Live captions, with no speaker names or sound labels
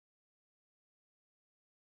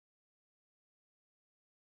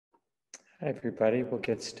Hi, everybody. We'll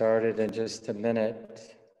get started in just a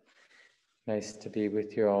minute. Nice to be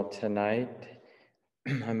with you all tonight.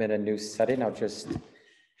 I'm in a new setting. I'll just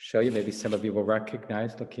show you. Maybe some of you will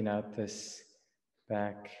recognize looking out this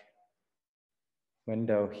back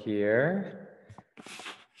window here.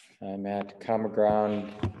 I'm at Common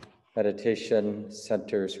Ground Meditation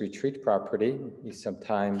Center's retreat property. We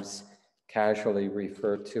sometimes casually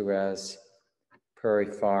refer to as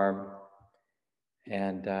Prairie Farm.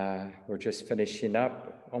 And we're just finishing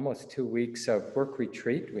up almost 2 weeks of work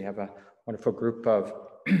retreat. We have a wonderful group of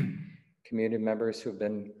community members who've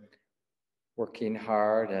been working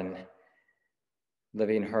hard and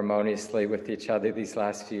living harmoniously with each other these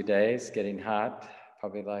last few days, getting hot,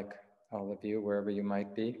 probably like all of you, wherever you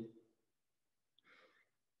might be.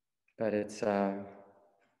 But it's, I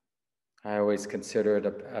always consider it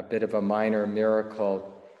a bit of a minor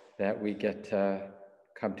miracle that we get to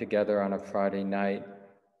come together on a Friday night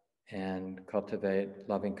and cultivate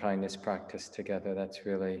loving kindness practice together. That's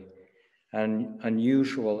really an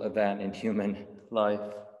unusual event in human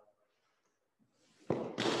life.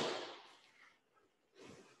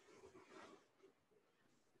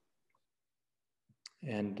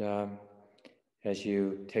 And as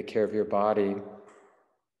you take care of your body,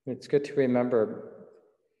 it's good to remember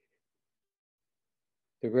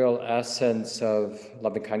the real essence of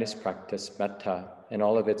loving kindness practice, metta, and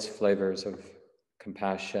all of its flavors of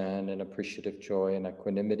compassion and appreciative joy and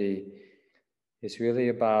equanimity is really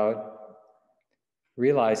about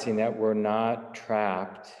realizing that we're not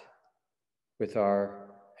trapped with our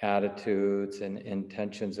attitudes and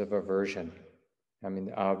intentions of aversion. I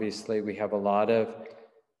mean, obviously we have a lot of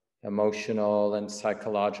emotional and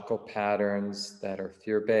psychological patterns that are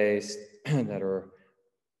fear-based, that are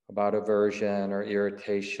about aversion or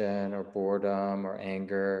irritation or boredom or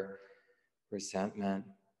anger, resentment.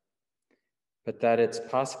 But that it's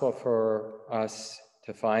possible for us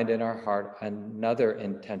to find in our heart another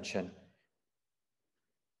intention,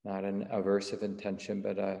 not an aversive intention,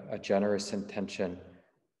 but a generous intention,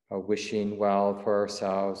 a wishing well for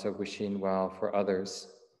ourselves, a wishing well for others.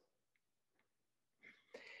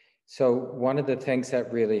 So one of the things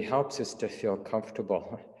that really helps is to feel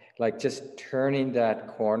comfortable, like just turning that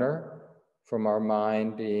corner from our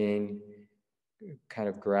mind being kind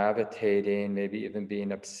of gravitating, maybe even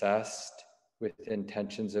being obsessed with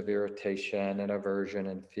intentions of irritation and aversion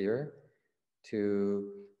and fear, to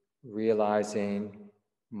realizing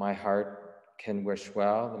my heart can wish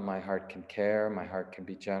well, my heart can care, my heart can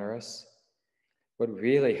be generous. What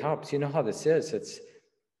really helps, you know how this is,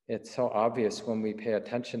 it's so obvious when we pay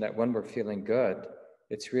attention that when we're feeling good,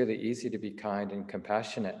 it's really easy to be kind and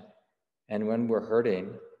compassionate. And when we're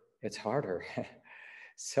hurting, it's harder.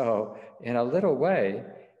 So in a little way,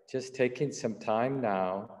 just taking some time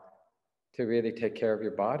now to really take care of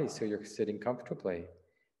your body so you're sitting comfortably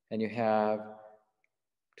and you have,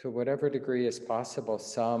 to whatever degree is possible,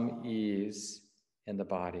 some ease in the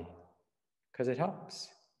body, because it helps.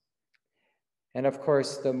 And of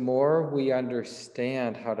course, the more we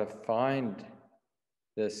understand how to find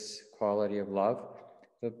this quality of love,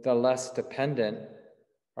 the less dependent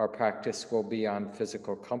our practice will be on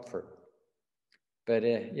physical comfort. But,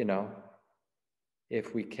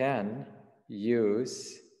 if we can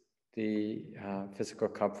use the physical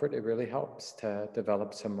comfort, it really helps to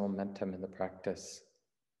develop some momentum in the practice.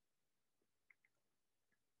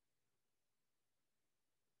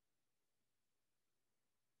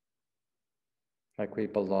 Like we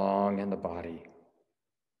belong in the body,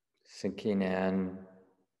 sinking in.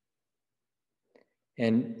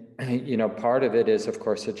 And, part of it is, of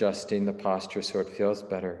course, adjusting the posture so it feels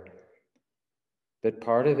better. But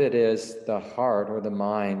part of it is the heart or the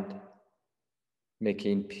mind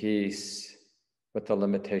making peace with the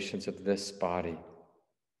limitations of this body.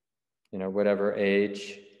 Whatever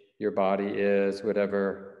age your body is,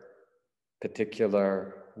 whatever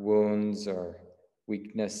particular wounds or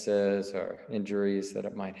weaknesses or injuries that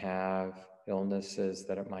it might have, illnesses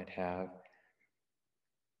that it might have.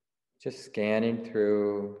 Just scanning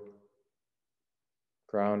through,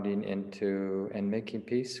 grounding into, and making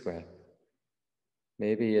peace with.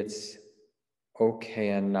 Maybe it's okay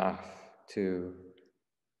enough to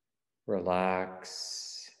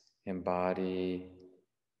relax, embody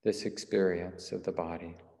this experience of the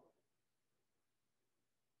body.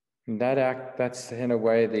 And that's in a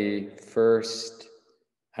way the first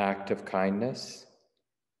act of kindness,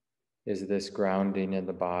 is this grounding in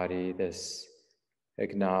the body, this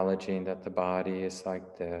acknowledging that the body is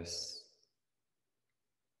like this.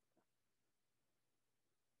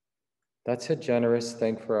 That's a generous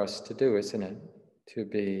thing for us to do, isn't it? To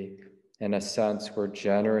be, in a sense, we're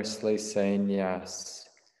generously saying yes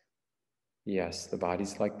Yes, the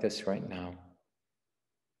body's like this right now.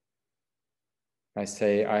 I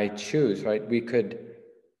say, I choose, right? We could,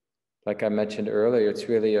 like I mentioned earlier, it's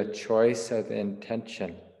really a choice of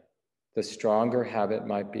intention. The stronger habit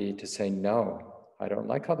might be to say, no, I don't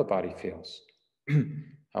like how the body feels.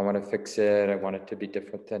 I want to fix it. I want it to be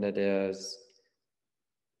different than it is.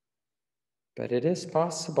 But it is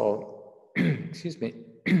possible, excuse me,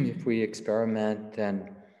 if we experiment and,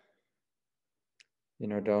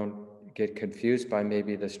 don't get confused by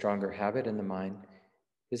maybe the stronger habit in the mind.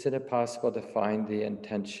 Isn't it possible to find the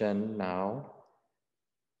intention now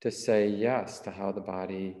to say yes to how the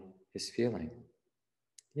body is feeling?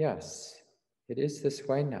 Yes, it is this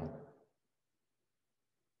way now.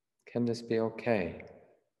 Can this be okay?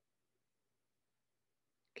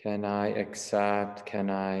 Can I accept? Can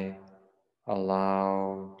I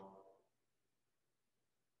allow?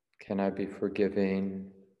 Can I be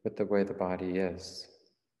forgiving with the way the body is?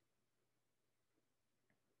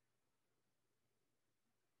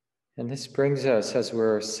 And this brings us, as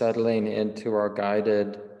we're settling into our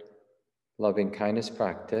guided loving kindness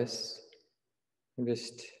practice, and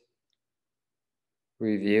just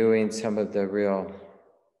reviewing some of the real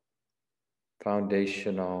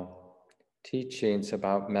foundational teachings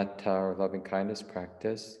about metta or loving kindness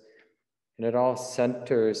practice. And it all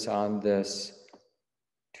centers on this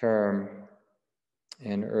term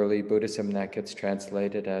in early Buddhism that gets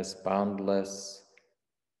translated as boundlessness,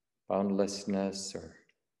 or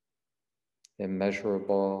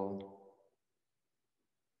immeasurable.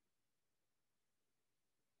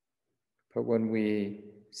 But when we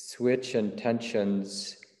switch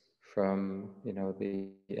intentions from, the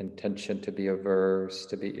intention to be averse,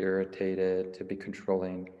 to be irritated, to be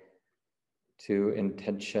controlling, to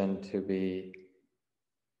intention to be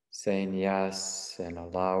saying yes and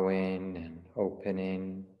allowing and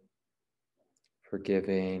opening,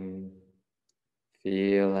 forgiving,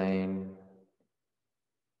 feeling.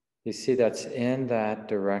 You see, that's in that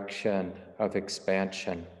direction of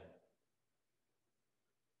expansion.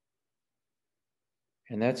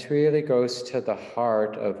 And that really goes to the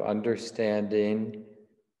heart of understanding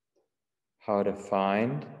how to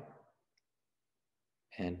find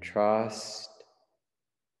and trust,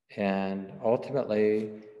 and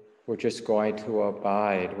ultimately, we're just going to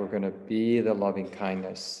abide. We're going to be the loving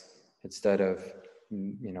kindness instead of,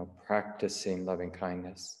 practicing loving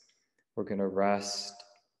kindness. We're going to rest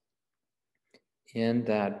in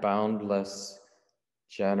that boundless,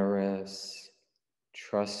 generous,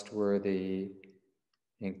 trustworthy,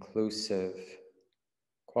 inclusive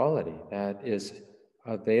quality that is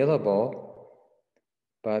available.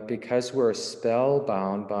 But because we're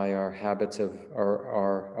spellbound by our habits of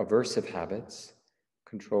our aversive habits,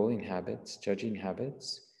 controlling habits, judging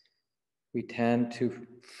habits, we tend to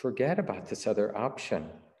forget about this other option,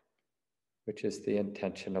 which is the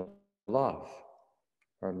intention of love,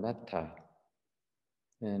 or metta,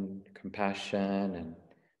 and compassion and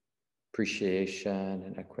appreciation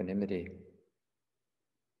and equanimity.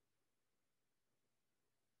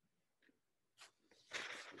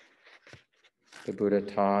 The Buddha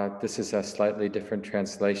taught, this is a slightly different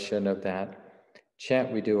translation of that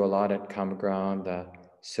chant we do a lot at Common Ground, the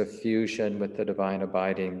suffusion with the divine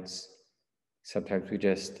abidings. Sometimes we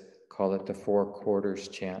just call it the 4 quarters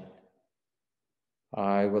chant.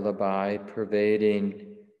 I will abide,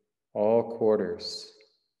 pervading all quarters,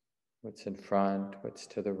 what's in front, what's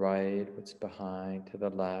to the right, what's behind, to the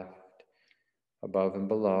left, above and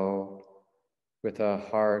below, with a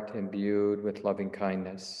heart imbued with loving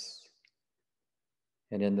kindness.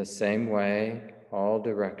 And in the same way, all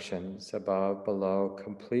directions, above, below,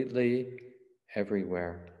 completely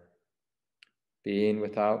everywhere. Being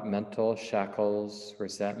without mental shackles,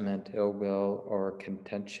 resentment, ill will, or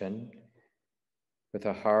contention, with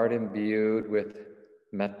a heart imbued with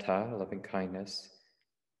metta, loving kindness,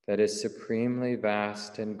 that is supremely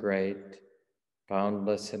vast and great,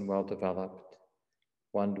 boundless and well-developed.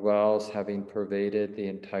 One dwells having pervaded the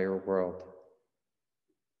entire world.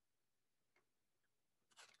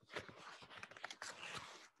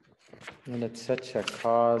 And it's such a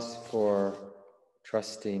cause for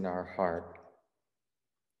trusting our heart.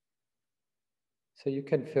 So you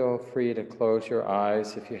can feel free to close your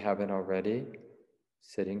eyes if you haven't already,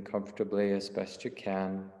 sitting comfortably as best you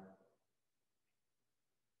can.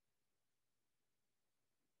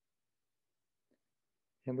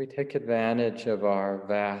 And we take advantage of our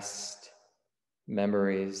vast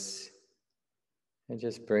memories and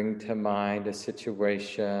just bring to mind a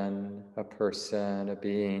situation, a person, a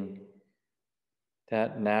being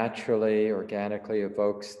that naturally, organically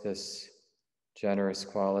evokes this generous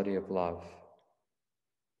quality of love.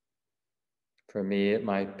 For me, it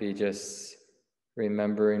might be just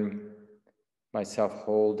remembering myself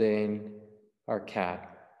holding our cat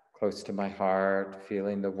close to my heart,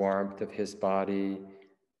 feeling the warmth of his body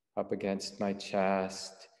up against my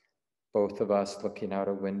chest, both of us looking out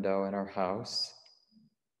a window in our house,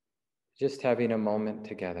 just having a moment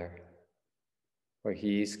together where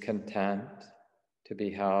he's content to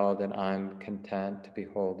be held and I'm content to be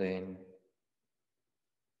holding.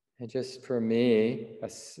 And just for me, a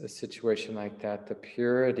situation like that, the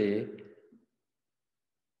purity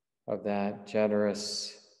of that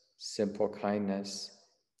generous, simple kindness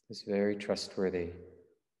is very trustworthy.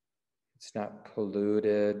 It's not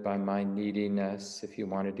polluted by my neediness. If he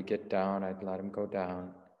wanted to get down, I'd let him go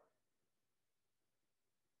down.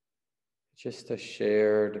 It's just a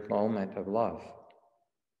shared moment of love.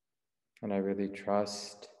 And I really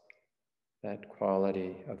trust that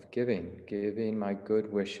quality of giving my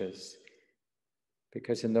good wishes.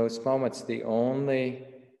 Because in those moments, the only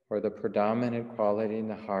or the predominant quality in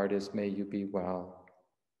the heart is, may you be well,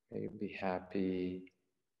 may you be happy,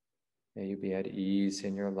 may you be at ease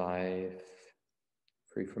in your life,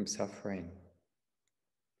 free from suffering.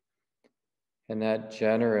 And that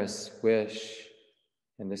generous wish,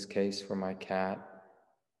 in this case for my cat,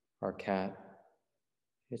 our cat,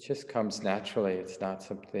 it just comes naturally. It's not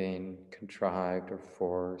something contrived or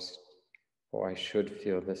forced. Oh, I should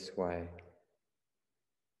feel this way.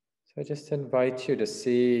 So I just invite you to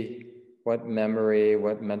see what memory,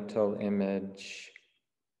 what mental image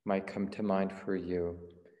might come to mind for you.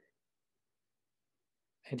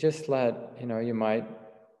 And just let, you might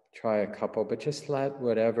try a couple, but just let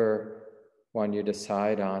whatever one you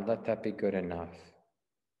decide on, let that be good enough.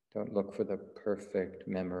 Don't look for the perfect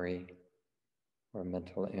memory or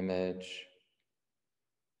mental image.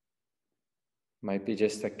 Might be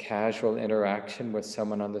just a casual interaction with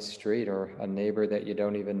someone on the street or a neighbor that you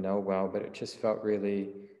don't even know well, but it just felt really,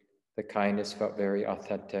 the kindness felt very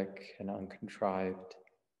authentic and uncontrived.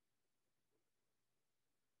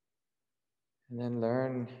 And then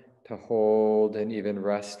learn to hold and even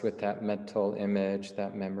rest with that mental image,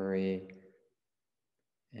 that memory,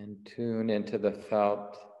 and tune into the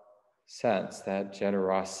felt sense, that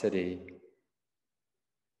generosity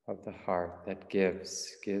of the heart that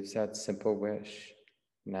gives that simple wish,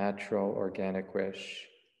 natural, organic wish.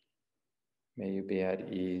 May you be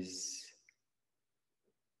at ease.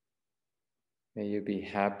 May you be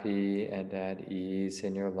happy and at ease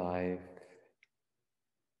in your life.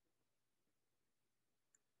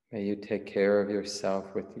 May you take care of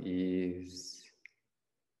yourself with ease.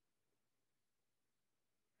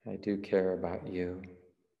 I do care about you,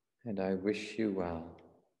 and I wish you well.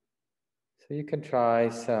 So you can try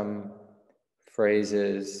some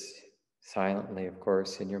phrases silently, of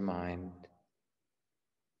course, in your mind,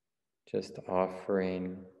 just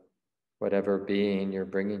offering whatever being you're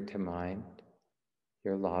bringing to mind,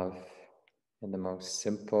 your love, in the most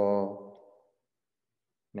simple,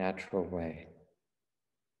 natural way.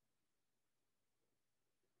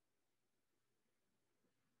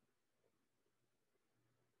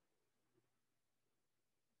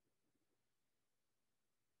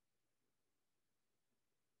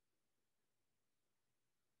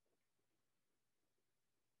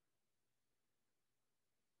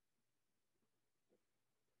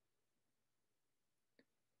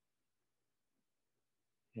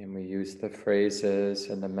 And we use the phrases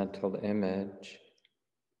and the mental image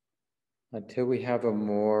until we have a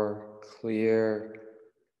more clear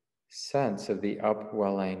sense of the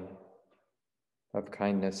upwelling of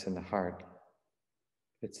kindness in the heart.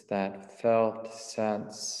 It's that felt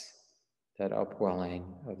sense, that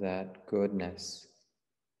upwelling of that goodness,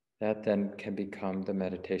 that then can become the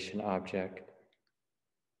meditation object.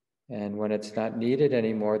 And when it's not needed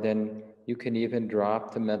anymore, then you can even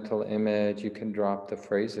drop the mental image, you can drop the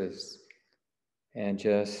phrases, and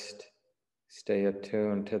just stay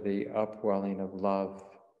attuned to the upwelling of love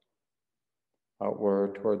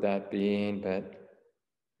outward toward that being, but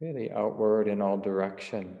really outward in all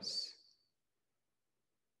directions.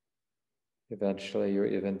 Eventually, you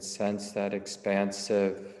even sense that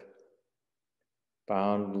expansive,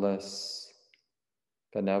 boundless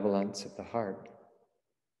benevolence of the heart.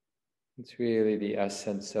 It's really the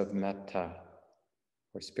essence of metta,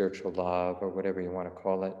 or spiritual love, or whatever you want to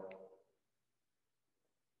call it.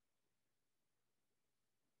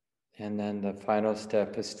 And then the final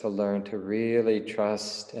step is to learn to really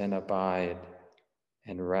trust and abide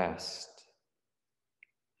and rest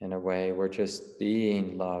in a way we're just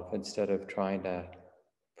being love instead of trying to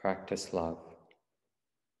practice love.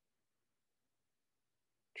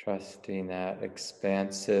 Trusting that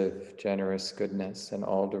expansive, generous goodness in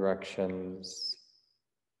all directions,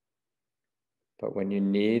 But when you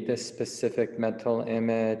need the specific mental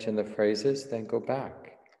image and the phrases, then go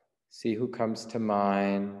back. See who comes to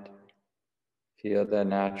mind. Feel the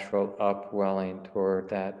natural upwelling toward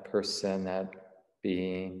that person, that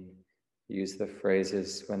being. Use the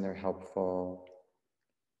phrases when they're helpful,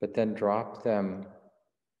 but then drop them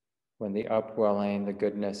when the upwelling, the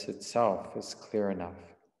goodness itself is clear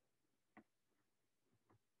enough.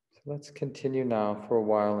 So let's continue now for a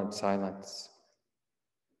while in silence.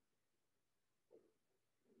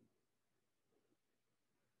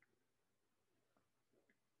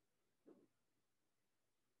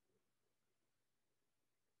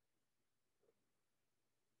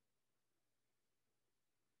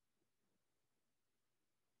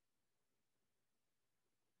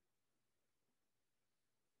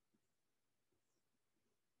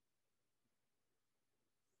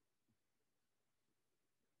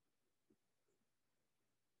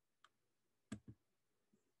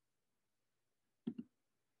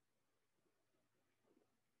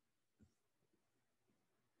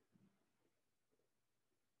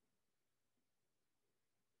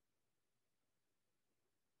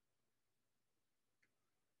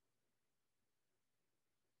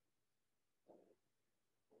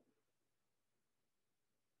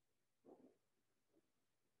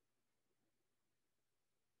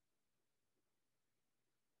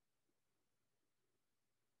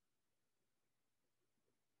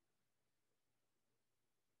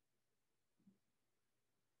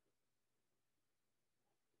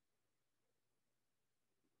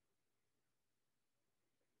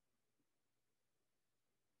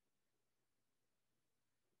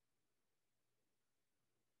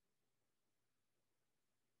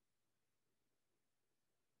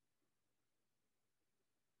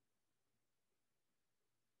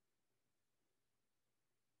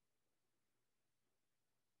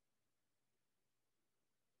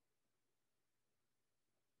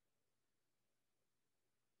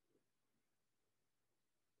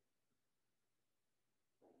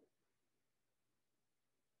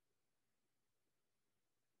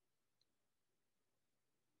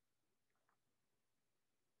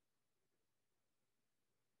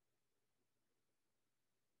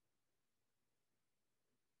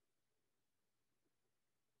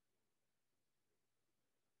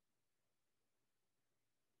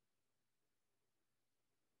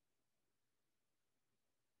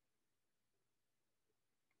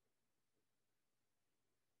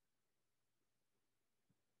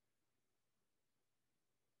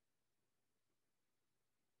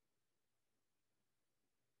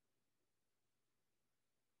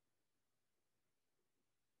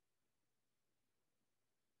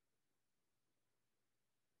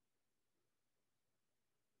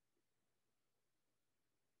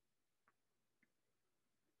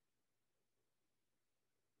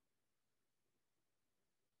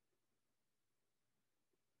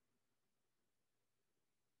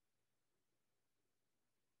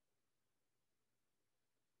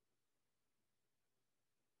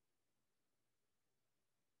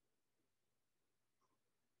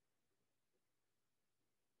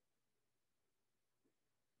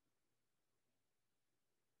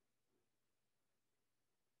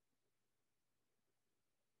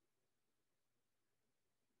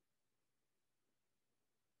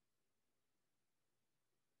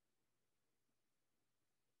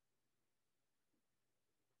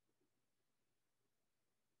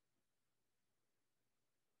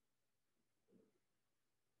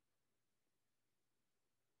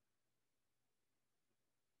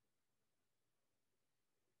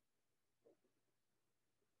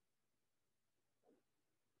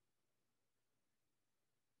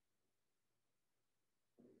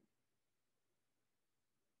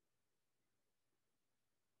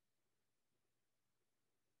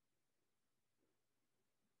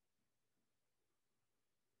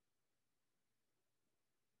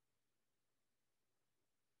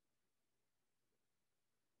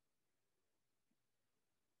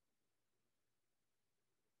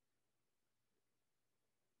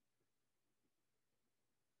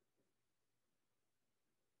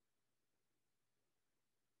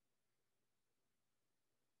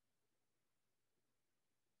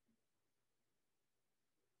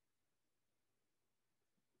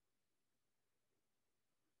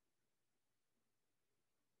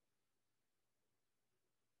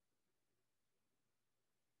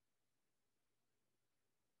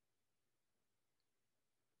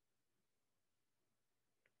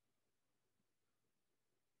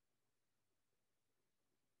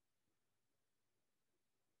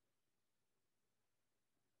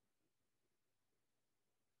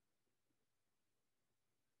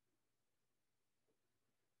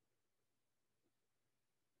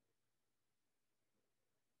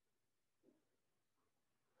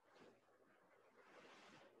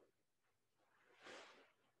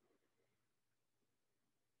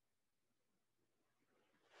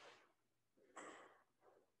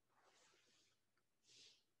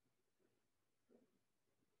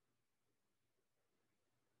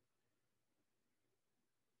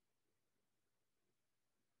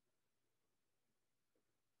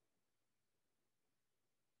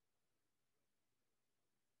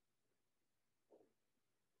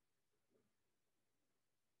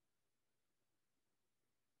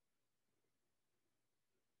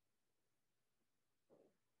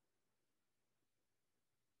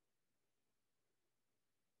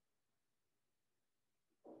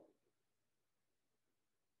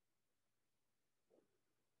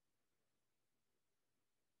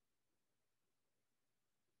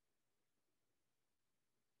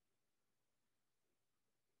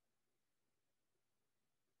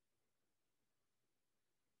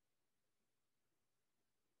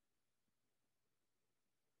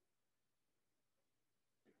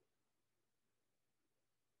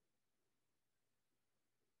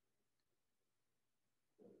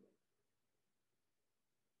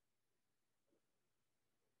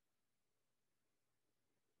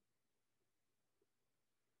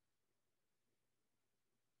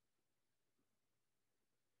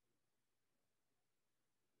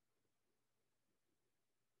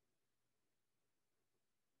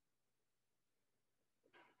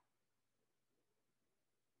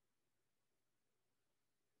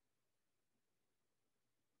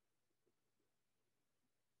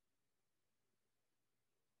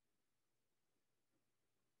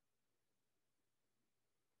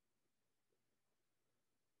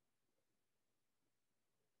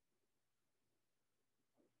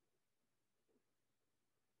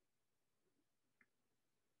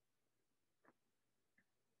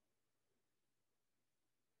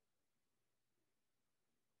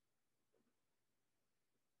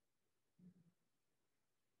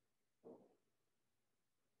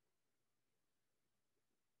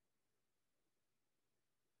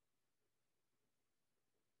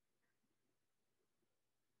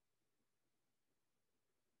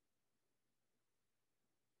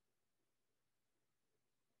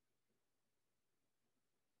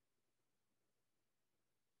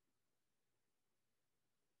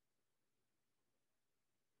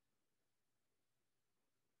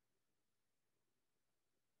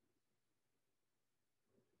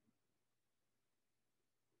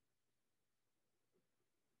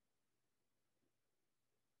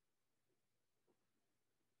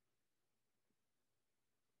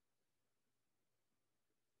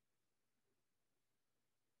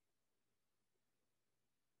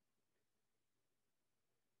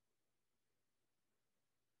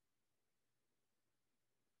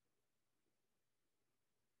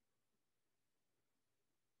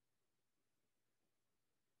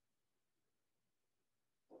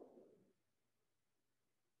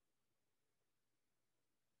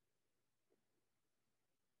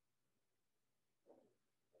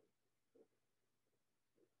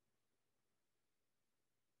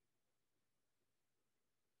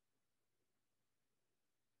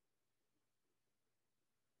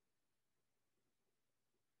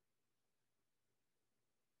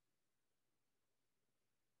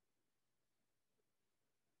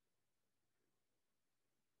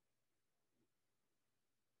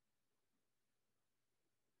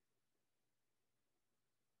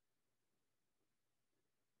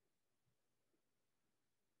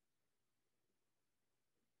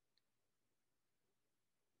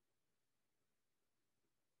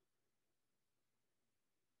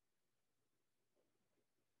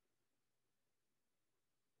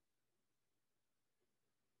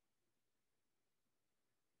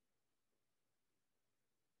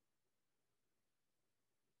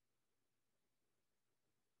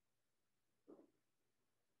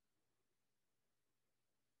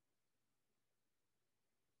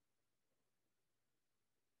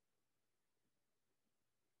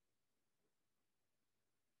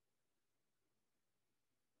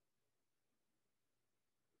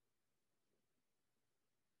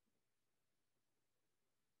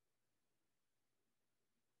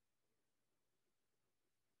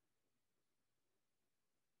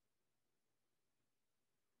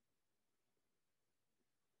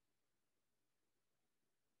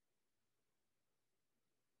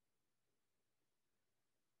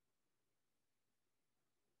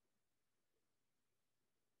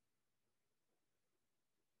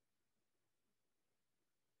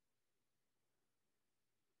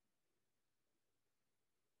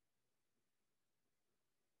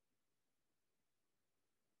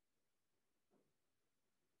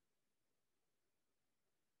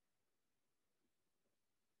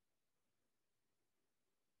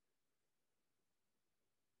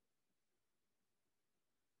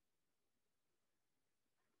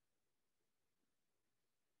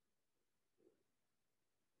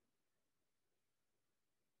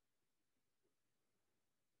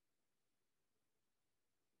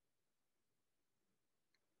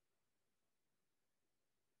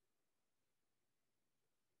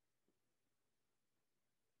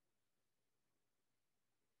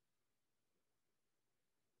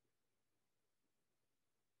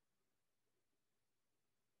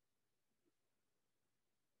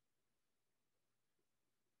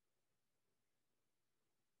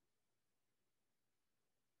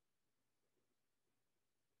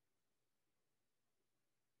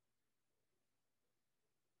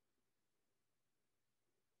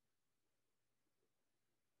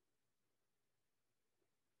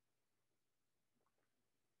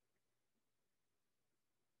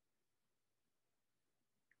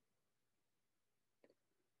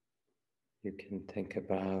 You can think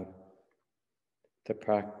about the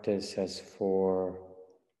practice as 4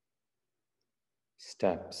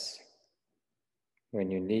 steps. When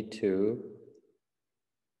you need to,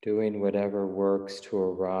 doing whatever works to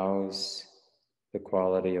arouse the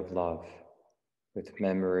quality of love, with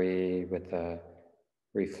memory, with a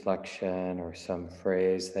reflection or some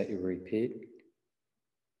phrase that you repeat.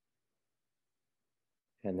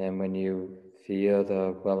 And then when you feel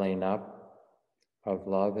the welling up of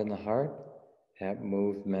love in the heart, that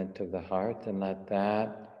movement of the heart, then let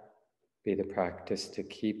that be the practice to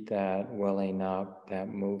keep that welling up, that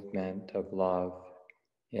movement of love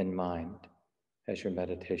in mind as your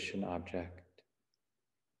meditation object.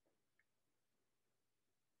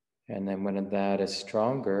 And then when that is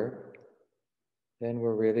stronger, then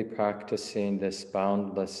we're really practicing this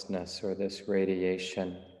boundlessness or this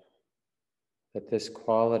radiation, that this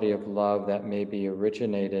quality of love that may be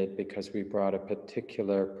originated because we brought a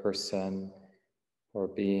particular person or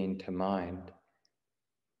being to mind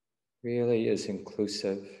really is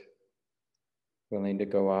inclusive, willing to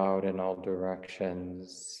go out in all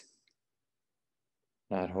directions,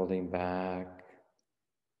 not holding back,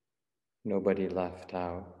 nobody left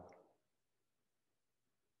out.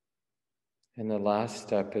 And the last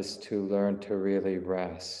step is to learn to really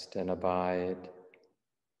rest and abide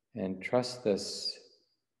and trust this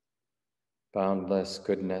boundless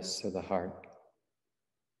goodness of the heart.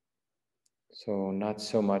 So not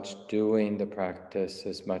so much doing the practice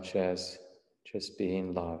as much as just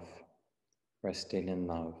being love, resting in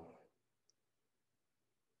love.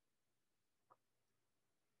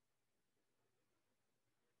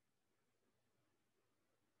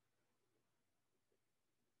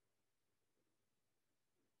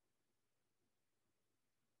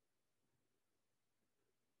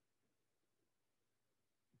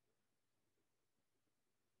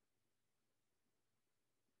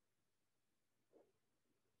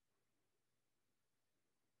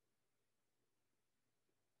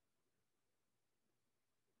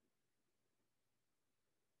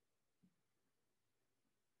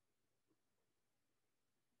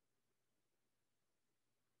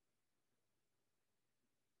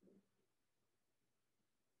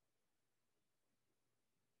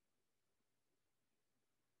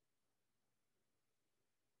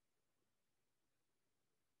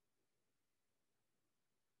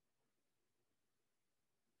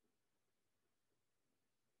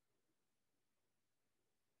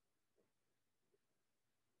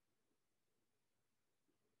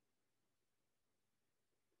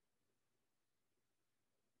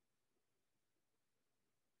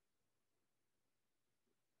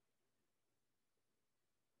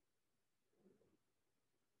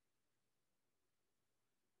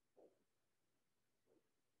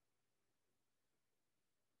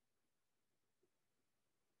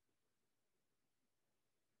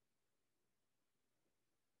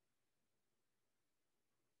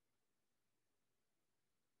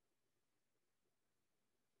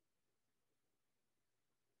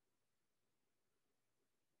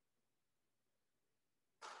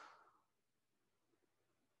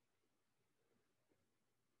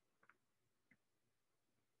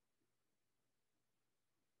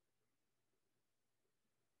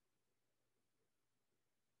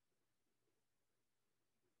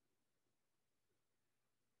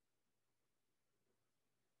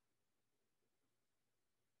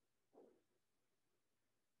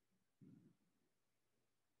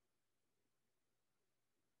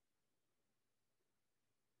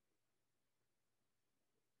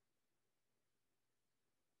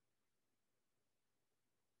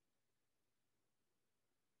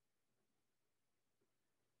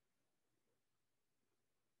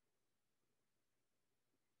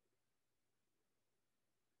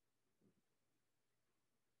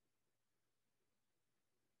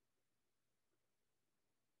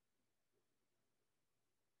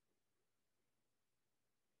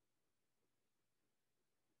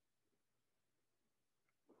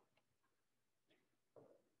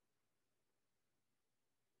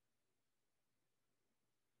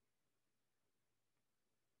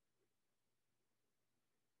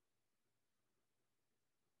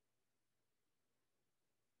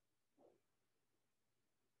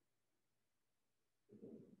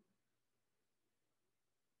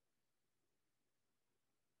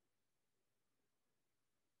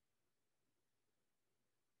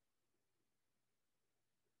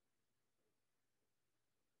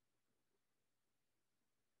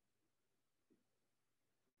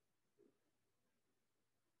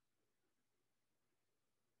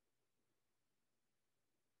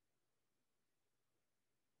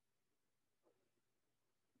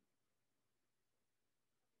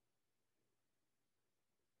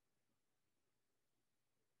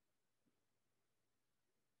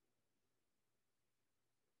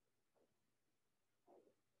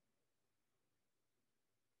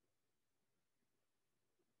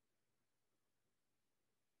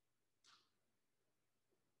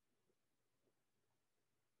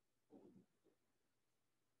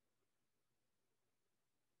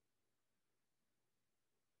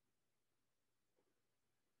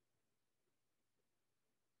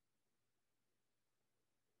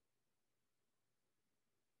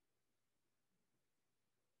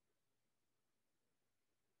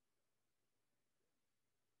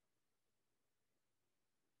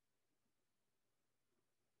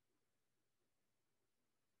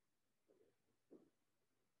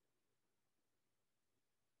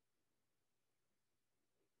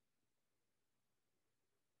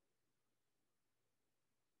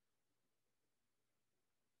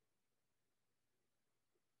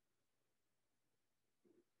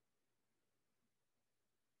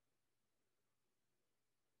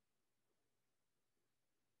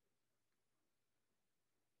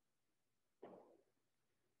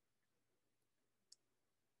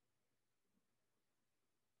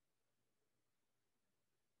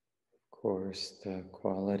 Of course, the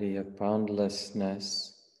quality of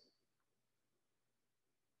boundlessness,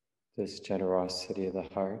 this generosity of the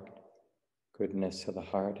heart, goodness of the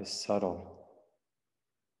heart is subtle.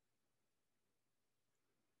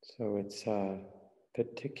 So it's a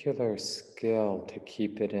particular skill to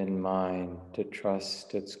keep it in mind, to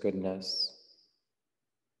trust its goodness,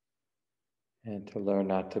 and to learn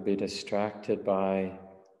not to be distracted by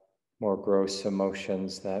more gross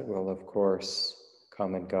emotions that will, of course,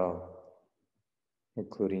 come and go,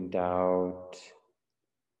 including doubt.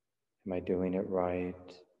 Am I doing it right?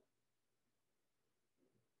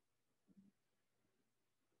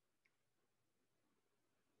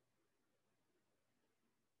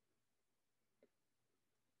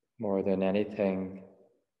 More than anything,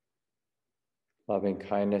 loving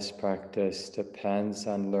kindness practice depends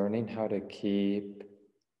on learning how to keep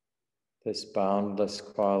this boundless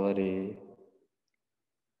quality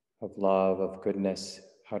of love, of goodness,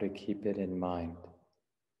 how to keep it in mind,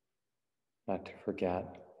 not to forget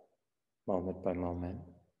moment by moment.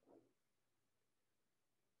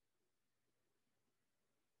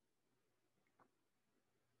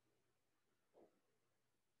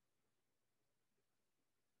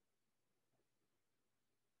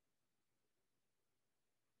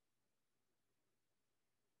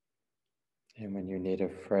 And when you need a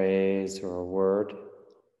phrase or a word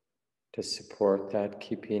to support that,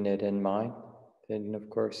 keeping it in mind, then of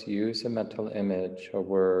course use a mental image, a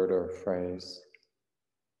word or a phrase.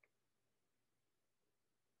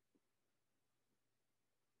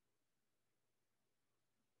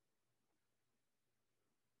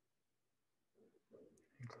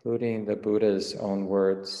 Including the Buddha's own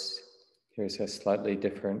words. Here's a slightly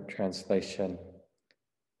different translation,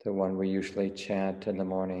 the one we usually chant in the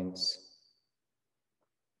mornings.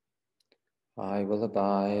 I will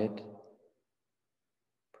abide,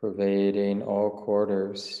 pervading all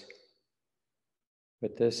quarters,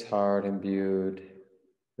 with this heart imbued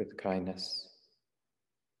with kindness,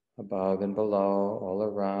 above and below, all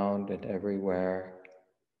around and everywhere,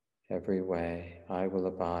 every way, I will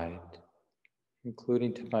abide,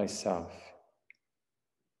 including to myself,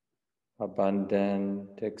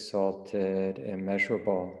 abundant, exalted,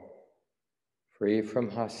 immeasurable, free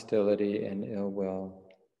from hostility and ill will,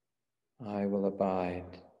 I will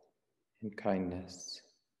abide in kindness.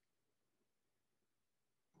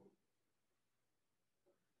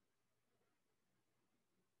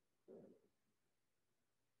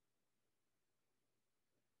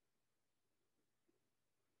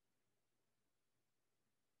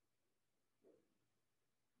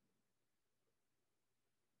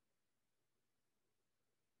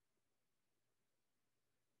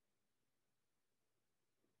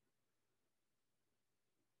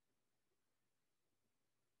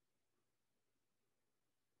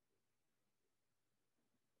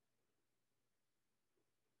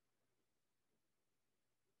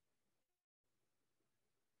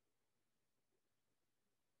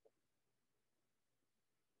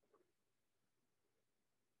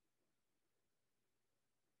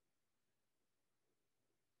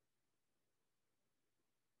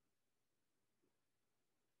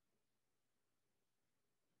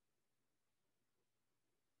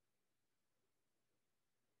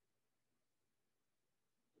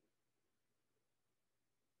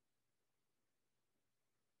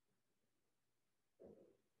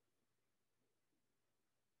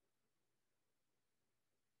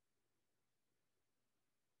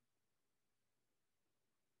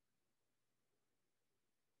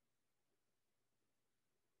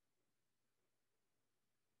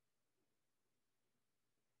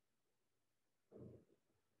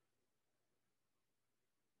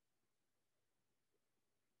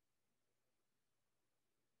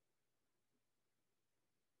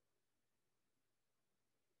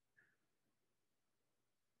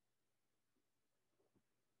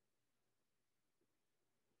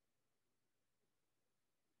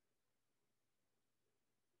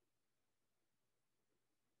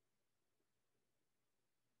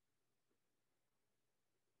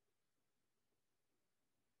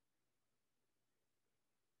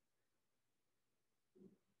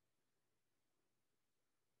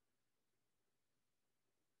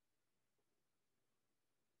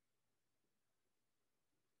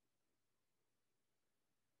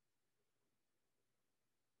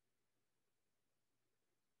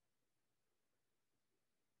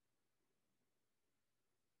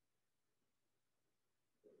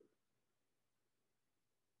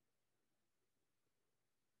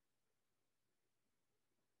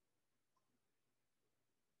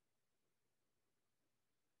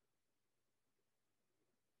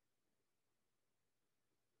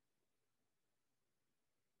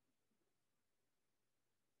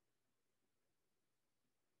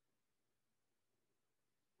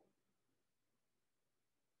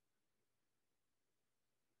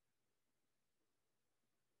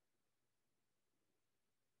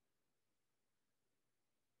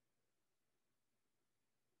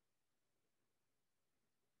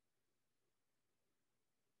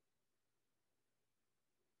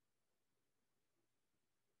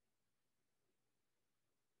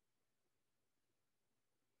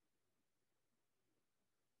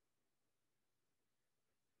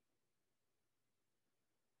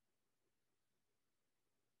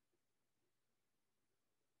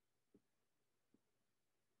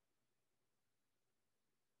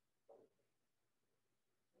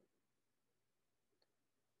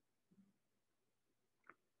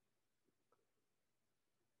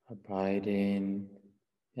 abiding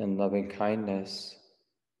in loving kindness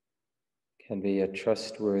can be a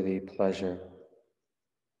trustworthy pleasure.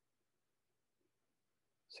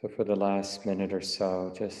 So for the last minute or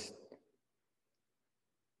so, just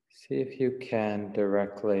see if you can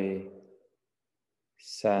directly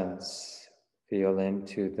sense, feel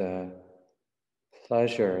into the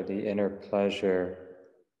pleasure, the inner pleasure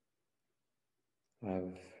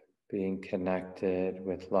of being connected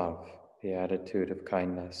with love, the attitude of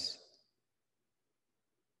kindness,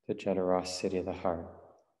 the generosity of the heart.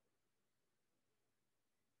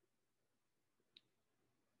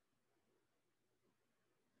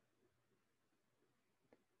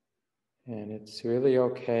 And it's really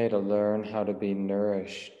okay to learn how to be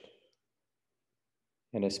nourished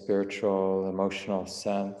in a spiritual, emotional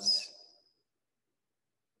sense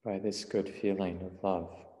by this good feeling of love.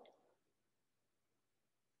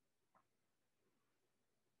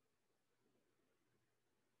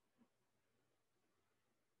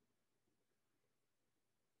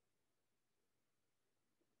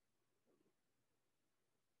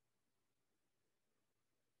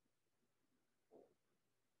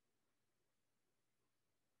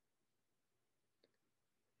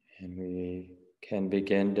 And we can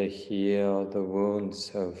begin to heal the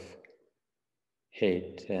wounds of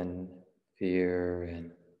hate and fear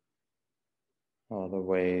and all the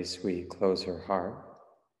ways we close our heart.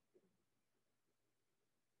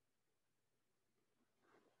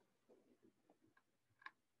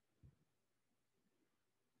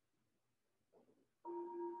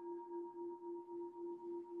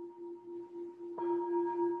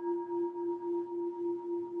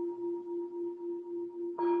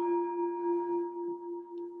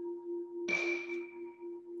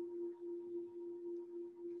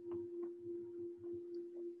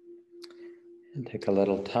 And take a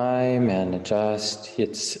little time and adjust.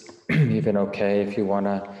 It's even okay if you want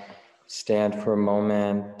to stand for a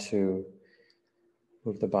moment to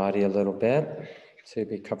move the body a little bit, so you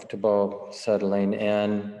be comfortable settling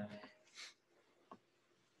in.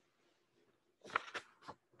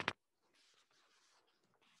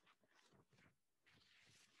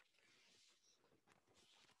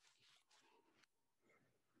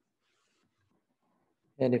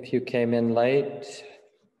 And if you came in late,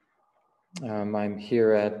 I'm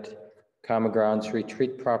here at Common Grounds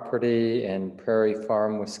Retreat Property in Prairie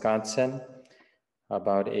Farm, Wisconsin,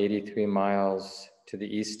 about 83 miles to the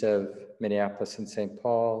east of Minneapolis and St.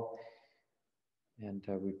 Paul. And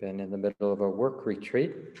we've been in the middle of a work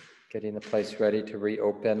retreat, getting the place ready to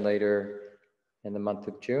reopen later in the month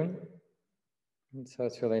of June. And so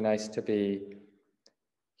it's really nice to be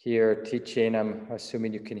here teaching. I'm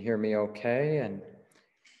assuming you can hear me okay, and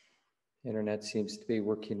the internet seems to be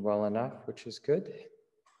working well enough, which is good.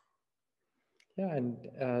 Yeah, and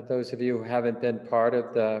those of you who haven't been part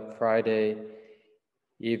of the Friday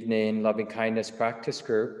evening Loving Kindness practice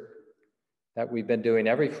group that we've been doing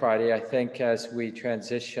every Friday, I think as we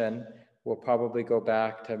transition, we'll probably go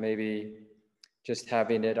back to maybe just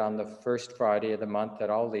having it on the first Friday of the month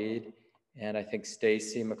that I'll lead. And I think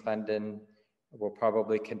Stacy McClendon will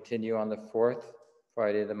probably continue on the fourth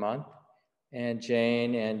Friday of the month. And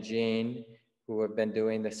Jane and Jean, who have been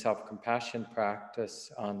doing the self-compassion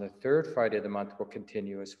practice on the third Friday of the month, will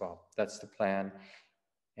continue as well. That's the plan,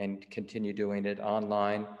 and continue doing it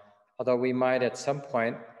online. Although we might at some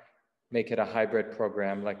point make it a hybrid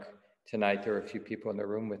program, like tonight there are a few people in the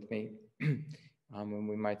room with me. And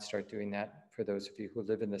we might start doing that for those of you who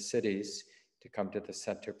live in the cities to come to the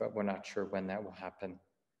center, but we're not sure when that will happen.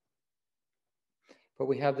 But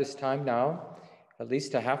we have this time now, at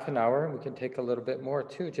least a half an hour, and we can take a little bit more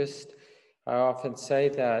too. I often say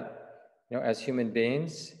that, as human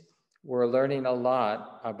beings, we're learning a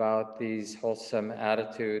lot about these wholesome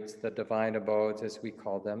attitudes, the divine abodes, as we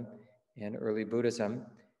call them in early Buddhism,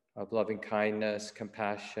 of loving kindness,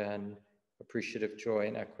 compassion, appreciative joy,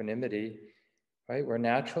 and equanimity. Right? We're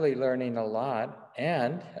naturally learning a lot,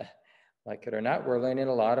 and like it or not, we're learning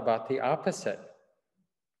a lot about the opposite,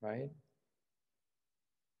 right?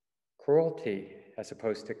 Cruelty as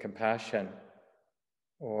opposed to compassion,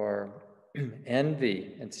 or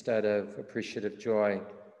envy instead of appreciative joy,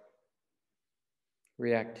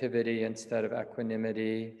 reactivity instead of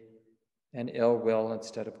equanimity, and ill will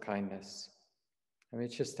instead of kindness. I mean,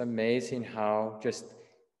 it's just amazing how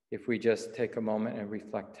if we just take a moment and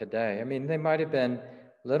reflect today. I mean, they might have been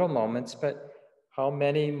little moments, but how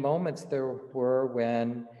many moments there were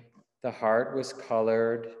when the heart was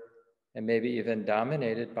colored and maybe even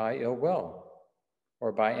dominated by ill will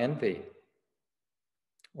or by envy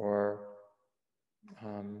or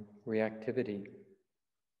reactivity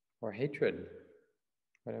or hatred,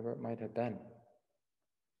 whatever it might have been.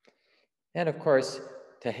 And of course,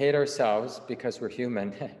 to hate ourselves because we're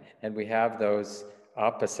human and we have those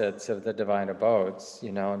opposites of the divine abodes,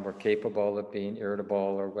 and we're capable of being irritable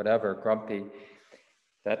or whatever, grumpy,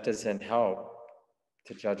 that doesn't help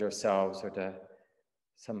to judge ourselves or to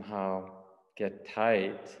somehow get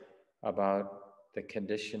tight about the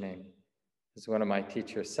conditioning. As one of my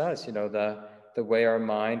teachers says, the way our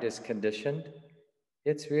mind is conditioned,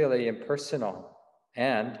 it's really impersonal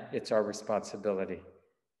and it's our responsibility.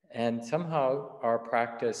 And somehow our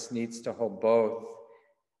practice needs to hold both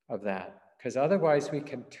of that, because otherwise we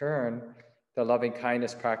can turn the loving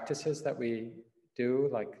kindness practices that we do,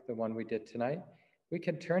 like the one we did tonight, we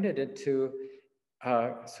can turn it into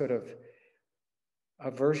a sort of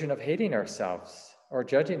a version of hating ourselves or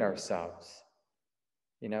judging ourselves.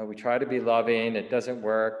 We try to be loving, it doesn't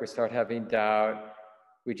work, we start having doubt,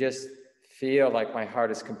 we just feel like my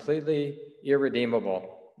heart is completely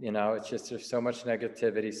irredeemable. It's just there's so much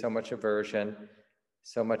negativity, so much aversion,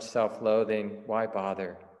 so much self-loathing. Why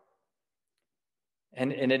bother?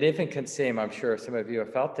 And it even can seem, I'm sure some of you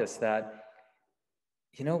have felt this, that,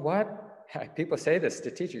 what? People say this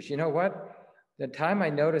to teachers, what? The time I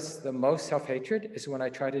notice the most self-hatred is when I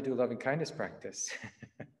try to do loving kindness practice.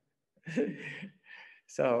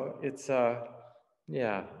 So it's,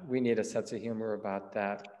 we need a sense of humor about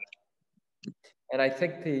that. And I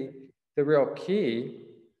think the real key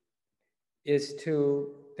is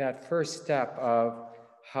to that first step of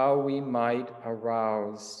how we might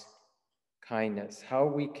arouse kindness, how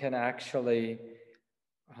we can actually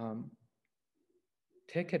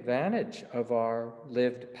take advantage of our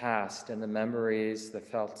lived past and the memories, the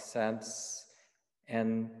felt sense,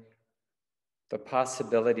 and the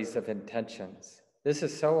possibilities of intentions. This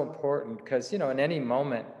is so important because, in any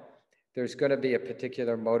moment, there's going to be a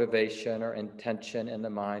particular motivation or intention in the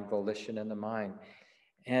mind, volition in the mind.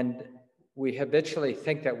 And we habitually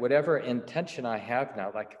think that whatever intention I have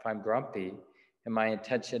now, like if I'm grumpy and my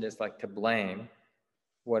intention is like to blame,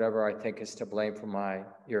 whatever I think is to blame for my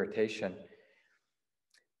irritation,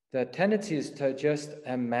 the tendency is to just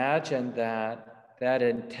imagine that that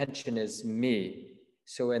intention is me.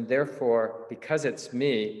 So, and therefore, because it's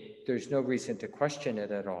me, there's no reason to question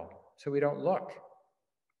it at all. So we don't look.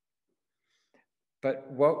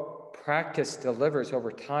 But what practice delivers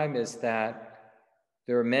over time is that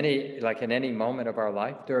there are many, like in any moment of our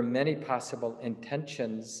life, there are many possible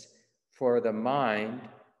intentions for the mind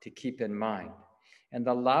to keep in mind. And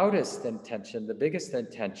the loudest intention, the biggest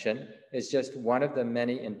intention, is just one of the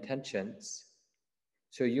many intentions.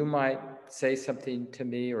 So you might say something to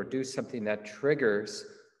me or do something that triggers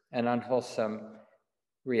an unwholesome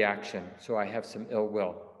reaction. So I have some ill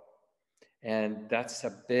will. And that's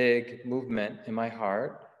a big movement in my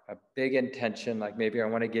heart, a big intention, like maybe I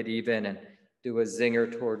want to get even and do a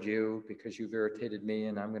zinger toward you because you've irritated me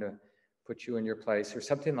and I'm going to put you in your place or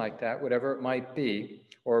something like that, whatever it might be.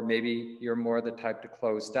 Or maybe you're more the type to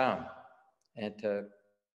close down and to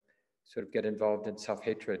sort of get involved in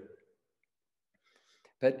self-hatred.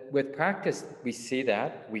 But with practice, we see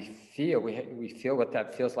that, we feel what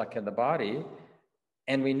that feels like in the body,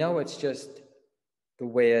 and we know it's just the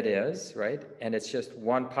way it is, right? And it's just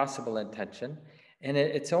one possible intention. And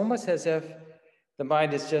it's almost as if the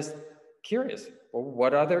mind is just curious. Well,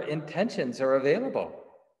 what other intentions are available?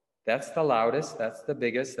 That's the loudest, that's the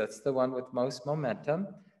biggest, that's the one with most momentum.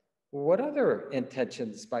 What other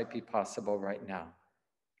intentions might be possible right now?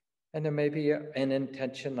 And there may be an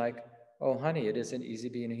intention like, oh, honey, it isn't easy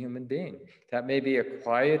being a human being. That may be a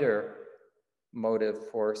quieter motive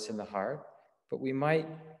force in the heart, but we might,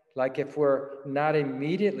 like if we're not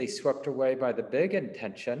immediately swept away by the big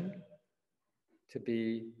intention to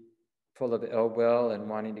be full of ill will and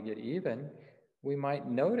wanting to get even, we might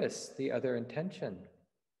notice the other intention.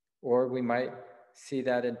 Or we might see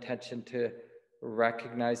that intention to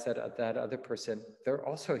recognize that that other person, they're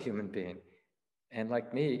also a human being. And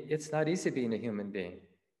like me, it's not easy being a human being.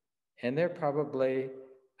 And they're probably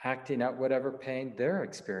acting out whatever pain they're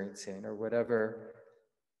experiencing or whatever,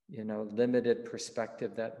 limited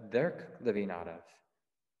perspective that they're living out of.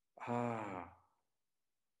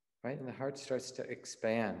 Right? And the heart starts to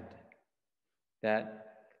expand. That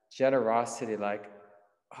generosity, like,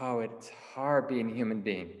 oh, it's hard being a human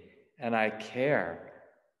being. And I care.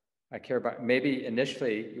 I care about, maybe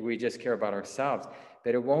initially we just care about ourselves,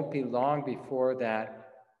 but it won't be long before that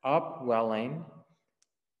upwelling,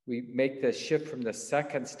 we make the shift from the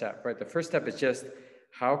second step, right? The first step is just,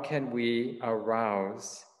 how can we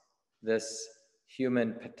arouse this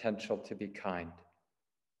human potential to be kind,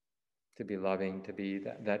 to be loving, to be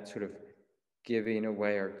that sort of giving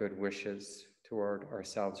away our good wishes toward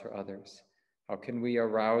ourselves or others? How can we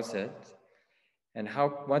arouse it? And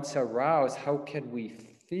how, once aroused, how can we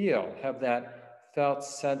feel, have that felt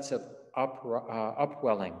sense of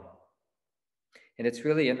upwelling? And it's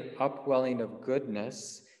really an upwelling of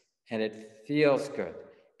goodness, and it feels good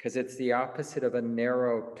because it's the opposite of a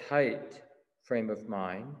narrow, tight frame of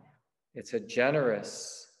mind. It's a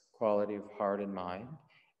generous quality of heart and mind,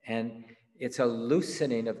 and it's a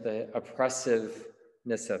loosening of the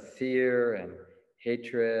oppressiveness of fear and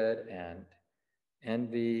hatred and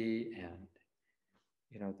envy and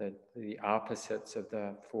the opposites of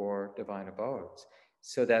the four divine abodes,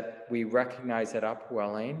 so that we recognize that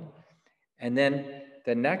upwelling. And then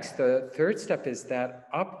the third step is that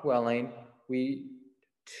upwelling, we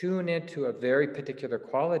tune into a very particular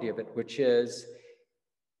quality of it, which is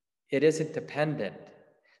it isn't dependent.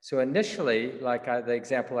 So initially, like the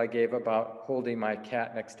example I gave about holding my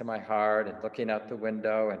cat next to my heart and looking out the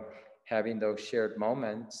window and having those shared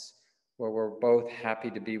moments where we're both happy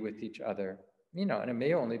to be with each other, and it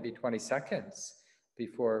may only be 20 seconds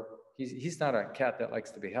before he's not a cat that likes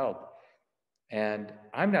to be held. And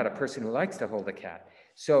I'm not a person who likes to hold a cat.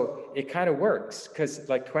 So it kind of works because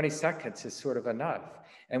like 20 seconds is sort of enough.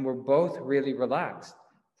 And we're both really relaxed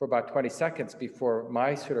for about 20 seconds before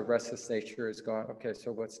my sort of restless nature is going, okay,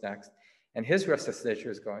 so what's next? And his restless nature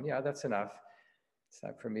is going, yeah, that's enough. It's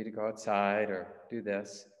time for me to go outside or do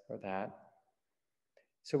this or that.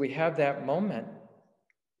 So we have that moment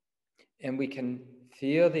and we can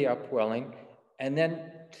feel the upwelling, and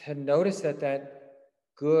then to notice that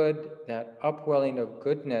upwelling of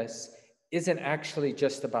goodness isn't actually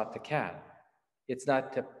just about the cat. It's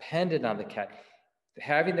not dependent on the cat.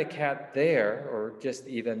 Having the cat there, or just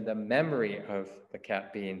even the memory of the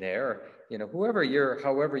cat being there, however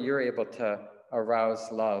you're able to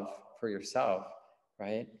arouse love for yourself,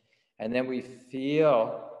 right? And then we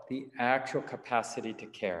feel the actual capacity to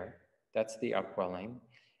care. That's the upwelling.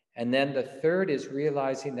 And then the third is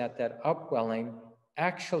realizing that upwelling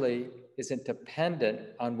actually isn't dependent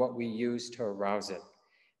on what we use to arouse it.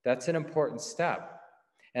 That's an important step.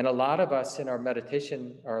 And a lot of us in our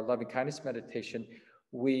meditation, our loving kindness meditation,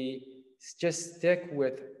 we just stick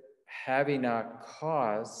with having a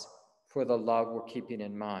cause for the love we're keeping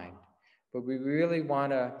in mind. But we really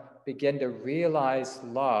want to begin to realize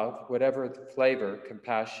love, whatever the flavor,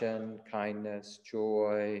 compassion, kindness,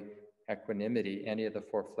 joy, equanimity, any of the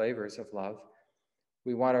four flavors of love.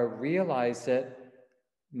 We want to realize it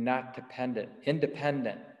not dependent,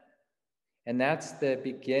 independent. And that's the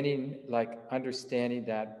beginning, like understanding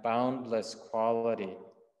that boundless quality.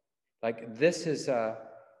 Like this is a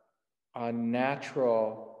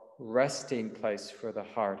natural resting place for the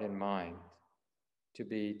heart and mind, to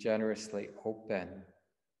be generously open,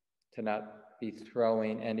 to not be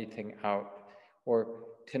throwing anything out, or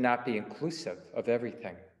to not be inclusive of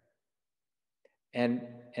everything. And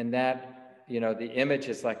that, the image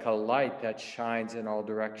is like a light that shines in all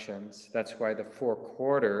directions. That's why the four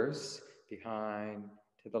quarters, behind,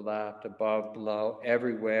 to the left, above, below,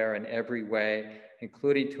 everywhere, and every way,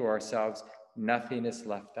 including to ourselves, nothing is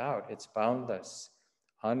left out. It's boundless,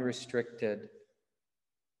 unrestricted.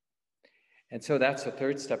 And so that's the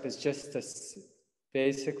third step, is just to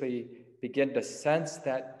basically begin to sense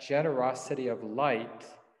that generosity of light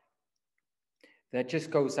that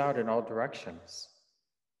just goes out in all directions.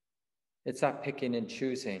 It's not picking and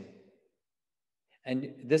choosing.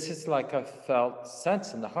 And this is like a felt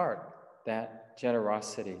sense in the heart, that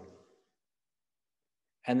generosity.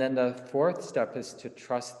 And then the fourth step is to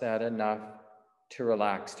trust that enough to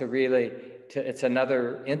relax, it's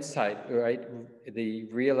another insight, right? The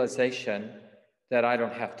realization that I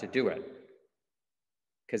don't have to do it.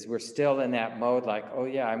 Because we're still in that mode like, oh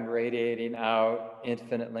yeah, I'm radiating out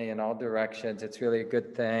infinitely in all directions. It's really a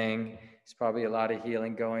good thing. There's probably a lot of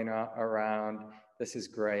healing going around. This is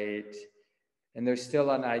great. And there's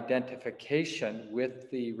still an identification with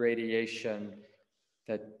the radiation,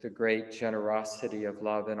 that the great generosity of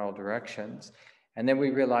love in all directions. And then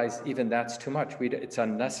we realize even that's too much. It's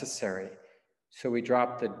unnecessary. So we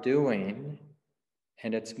drop the doing,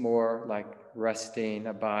 and it's more like resting,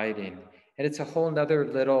 abiding. And it's a whole nother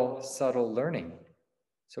little subtle learning.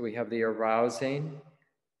 So we have the arousing,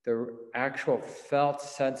 the actual felt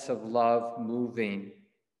sense of love moving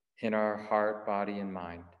in our heart, body, and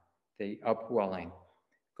mind, the upwelling,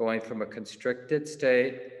 going from a constricted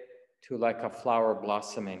state to like a flower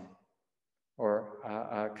blossoming, or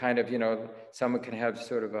a kind of, someone can have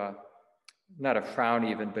sort of not a frown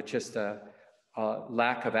even, but just a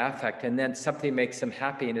lack of affect, and then something makes them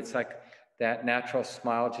happy, and it's like that natural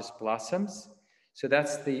smile just blossoms. So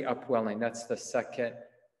that's the upwelling. That's the second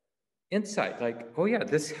insight. Like, oh yeah,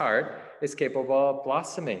 this heart is capable of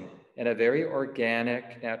blossoming in a very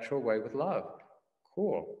organic, natural way with love.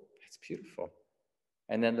 Cool. That's beautiful.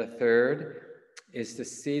 And then the third is to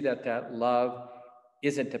see that that love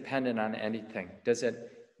isn't dependent on anything, doesn't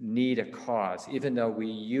need a cause, even though we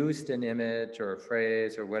used an image or a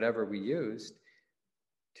phrase or whatever we used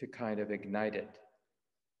to kind of ignite it.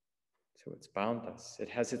 So it's boundless. It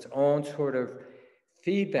has its own sort of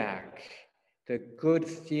feedback. The good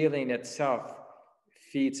feeling itself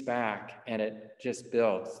feeds back and it just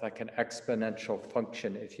builds like an exponential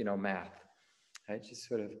function, if you know math. It just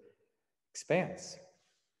sort of expands.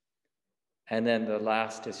 And then the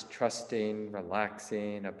last is trusting,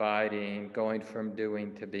 relaxing, abiding, going from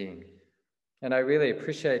doing to being. And I really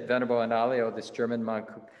appreciate Venerable Analayo, this German monk,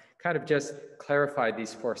 who kind of just clarified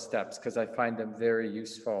these 4 steps because I find them very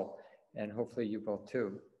useful, and hopefully you will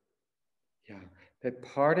too. Yeah, but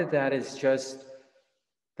part of that is just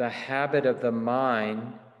the habit of the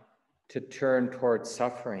mind to turn towards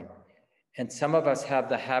suffering. And some of us have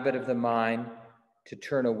the habit of the mind to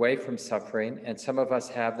turn away from suffering, and some of us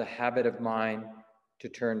have the habit of mind to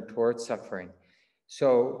turn towards suffering.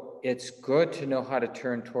 So it's good to know how to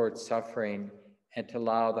turn towards suffering and to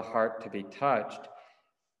allow the heart to be touched.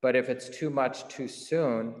 But if it's too much too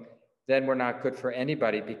soon, then we're not good for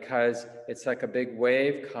anybody, because it's like a big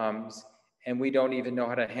wave comes and we don't even know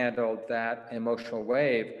how to handle that emotional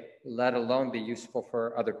wave, let alone be useful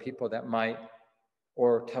for other people that might,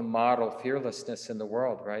 or to model fearlessness in the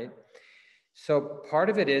world, right? So part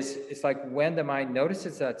of it is, it's like when the mind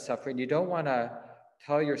notices that suffering, you don't want to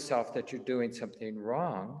tell yourself that you're doing something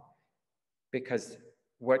wrong, because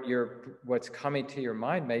what's coming to your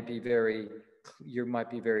mind may be you might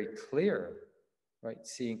be very clear, right?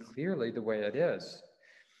 Seeing clearly the way it is.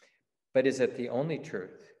 But is it the only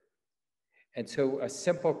truth? And so a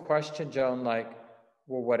simple question, Joan, like,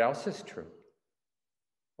 well, what else is true?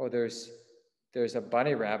 Oh, there's a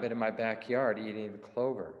bunny rabbit in my backyard eating the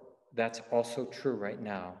clover. That's also true right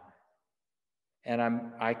now. And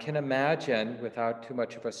I can imagine, without too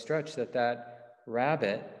much of a stretch, that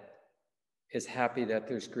rabbit is happy that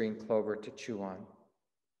there's green clover to chew on,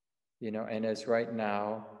 and is right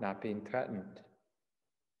now not being threatened.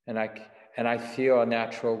 And I feel a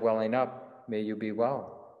natural welling up. May you be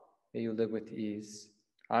well. May you live with ease.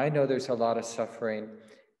 I know there's a lot of suffering,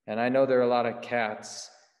 and I know there are a lot of cats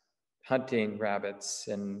hunting rabbits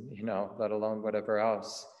and, let alone whatever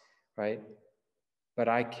else, right? But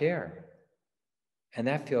I care. And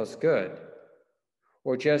that feels good.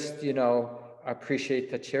 Or just, appreciate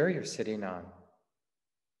the chair you're sitting on,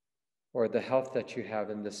 or the health that you have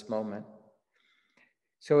in this moment.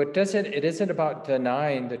 So it isn't about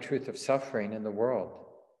denying the truth of suffering in the world.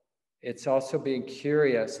 It's also being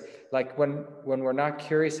curious. Like when we're not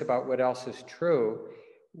curious about what else is true,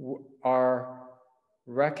 our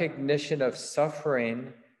recognition of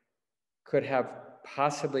suffering could have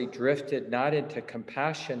possibly drifted not into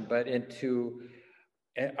compassion, but into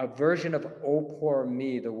a version of, oh, poor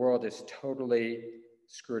me, the world is totally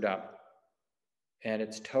screwed up. And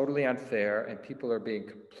it's totally unfair, and people are being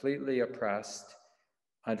completely oppressed,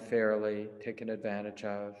 unfairly taken advantage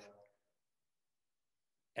of.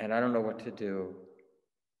 And I don't know what to do.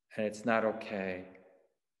 And it's not okay.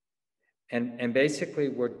 And basically,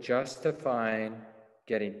 we're justifying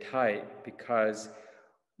getting tight because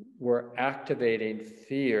we're activating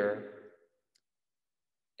fear.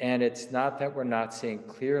 And it's not that we're not seeing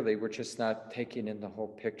clearly, we're just not taking in the whole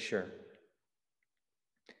picture.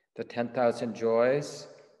 The 10,000 joys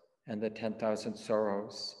and the 10,000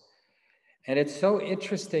 sorrows. And it's so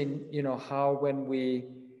interesting, how when we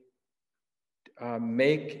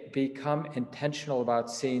become intentional about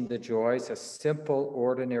seeing the joys, the simple,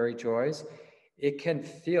 ordinary joys, it can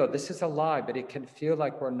feel, this is a lie, but it can feel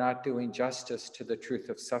like we're not doing justice to the truth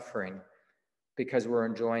of suffering because we're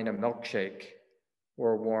enjoying a milkshake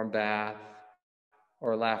or a warm bath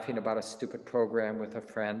or laughing about a stupid program with a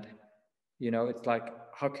friend. It's like,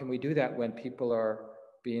 how can we do that when people are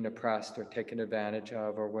being oppressed or taken advantage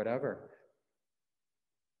of or whatever?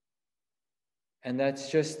 And that's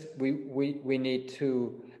just, we need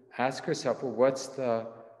to ask ourselves,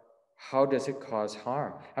 well, how does it cause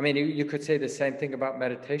harm? I mean, you could say the same thing about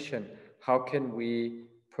meditation. How can we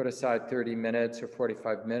put aside 30 minutes or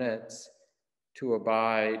 45 minutes to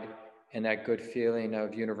abide in that good feeling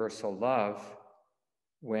of universal love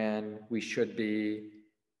when we should be,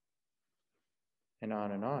 and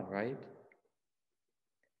on, right?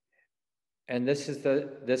 And this is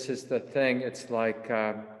the thing. It's like,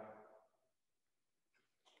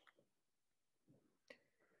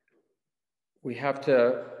 we have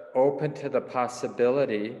to open to the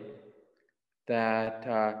possibility that,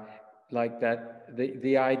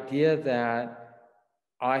 the idea that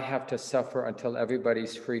I have to suffer until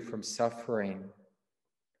everybody's free from suffering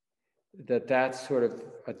that's sort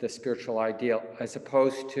of the spiritual ideal, as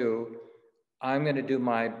opposed to I'm going to do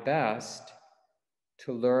my best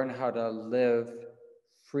to learn how to live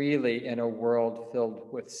freely in a world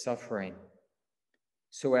filled with suffering,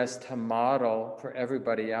 so as to model for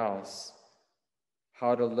everybody else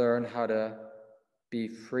how to learn how to be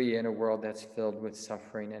free in a world that's filled with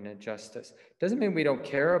suffering and injustice. Doesn't mean we don't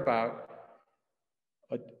care about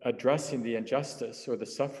addressing the injustice or the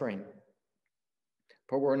suffering,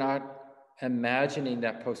 but we're not imagining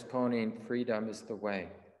that postponing freedom is the way.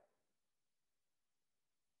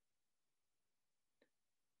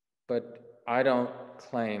 But I don't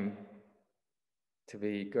claim to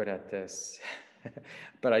be good at this,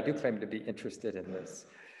 but I do claim to be interested in this.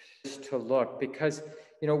 Just to look, because,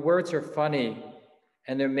 words are funny,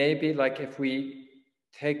 and there may be, like, if we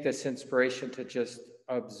take this inspiration to just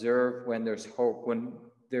observe when there's hope, when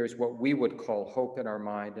there's what we would call hope in our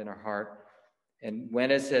mind, in our heart, and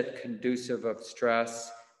when is it conducive of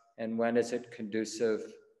stress, and when is it conducive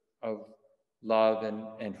of love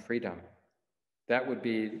and freedom? That would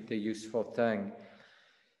be the useful thing.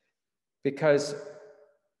 Because,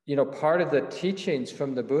 part of the teachings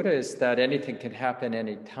from the Buddha is that anything can happen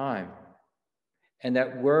anytime. And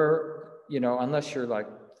that we're, unless you're like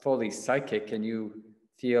fully psychic and you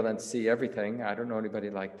feel and see everything, I don't know anybody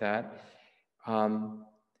like that,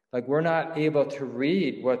 like we're not able to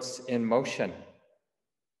read what's in motion.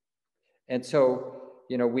 And so,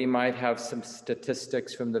 we might have some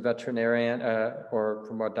statistics from the veterinarian or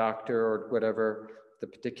from a doctor or whatever the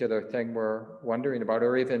particular thing we're wondering about,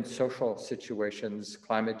 or even social situations,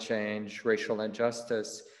 climate change, racial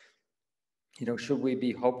injustice. Should we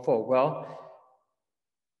be hopeful? Well,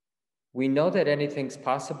 we know that anything's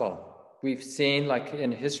possible. We've seen, like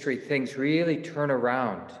in history, things really turn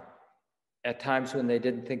around at times when they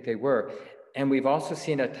didn't think they were. And we've also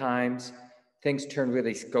seen at times things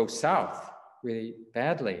go south really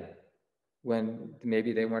badly when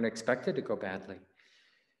maybe they weren't expected to go badly.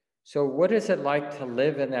 So what is it like to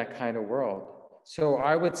live in that kind of world? So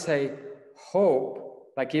I would say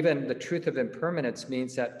hope, like even the truth of impermanence,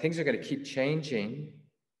 means that things are going to keep changing.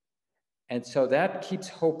 And so that keeps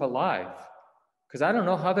hope alive, because I don't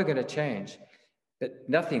know how they're going to change, but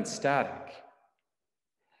nothing's static.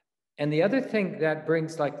 And the other thing that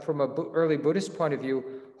brings, like from an early Buddhist point of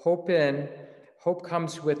view, hope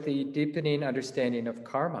comes with the deepening understanding of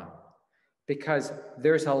karma, because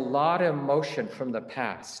there's a lot of emotion from the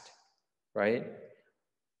past, right?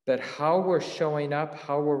 But how we're showing up,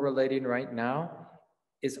 how we're relating right now,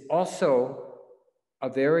 is also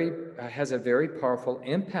has a very powerful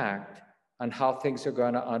impact on how things are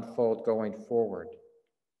going to unfold going forward.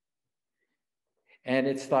 And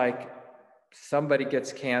it's like somebody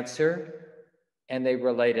gets cancer and they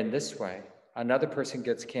relate in this way. Another person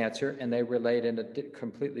gets cancer and they relate in a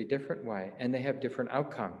completely different way, and they have different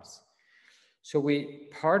outcomes. So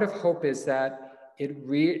part of hope is that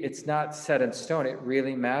it's not set in stone. It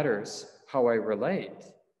really matters how I relate.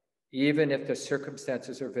 Even if the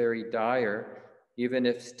circumstances are very dire, even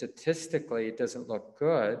if statistically it doesn't look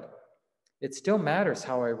good, it still matters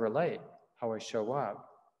how I relate, how I show up.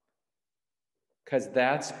 Because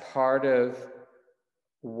that's part of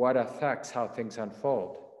what affects how things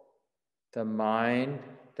unfold. The mind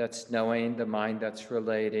that's knowing, the mind that's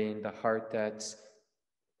relating, the heart that's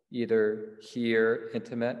either here,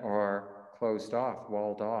 intimate, or closed off,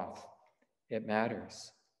 walled off. It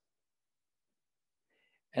matters.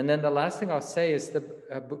 And then the last thing I'll say is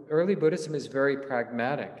early Buddhism is very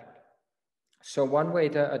pragmatic. So one way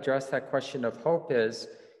to address that question of hope is,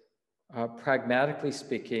 pragmatically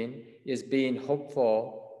speaking, is being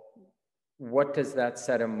hopeful. What does that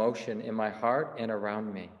set in motion in my heart and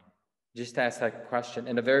around me? Just ask that question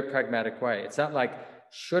in a very pragmatic way. It's not like,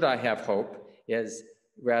 should I have hope?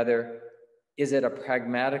 Rather, is it a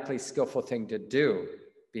pragmatically skillful thing to do,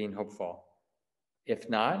 being hopeful? If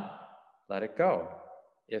not, let it go.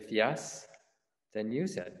 If yes, then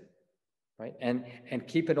use it, right? And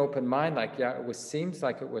keep an open mind, like, yeah, seems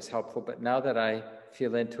like it was helpful, but now that I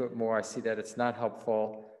feel into it more, I see that it's not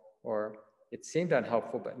helpful, or it seemed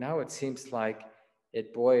unhelpful, but now it seems like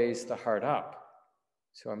it buoys the heart up,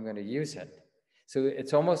 so I'm going to use it. So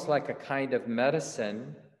it's almost like a kind of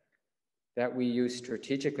medicine that we use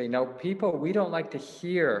strategically. Now, people, we don't like to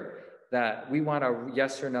hear that we want a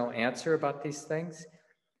yes or no answer about these things,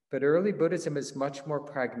 but early Buddhism is much more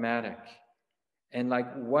pragmatic. And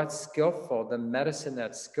like what's skillful, the medicine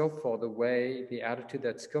that's skillful, the attitude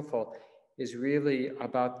that's skillful is really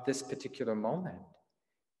about this particular moment.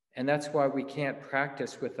 And that's why we can't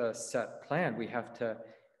practice with a set plan. We have to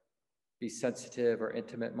be sensitive or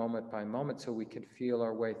intimate moment by moment so we can feel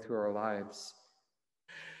our way through our lives.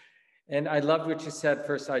 And I loved what you said.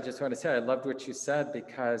 First, I just want to say I loved what you said,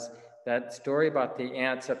 because that story about the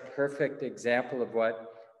ant's a perfect example of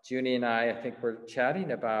what Junie and I think we're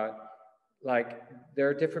chatting about. Like, there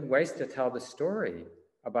are different ways to tell the story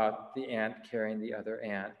about the ant carrying the other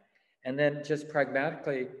ant. And then just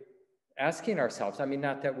pragmatically asking ourselves, I mean,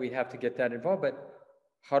 not that we have to get that involved, but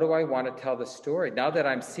how do I want to tell the story? Now that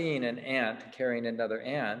I'm seeing an ant carrying another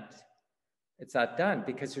ant, it's not done,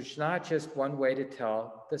 because there's not just one way to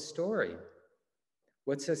tell the story.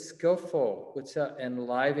 What's a skillful, what's an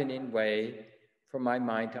enlivening way for my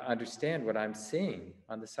mind to understand what I'm seeing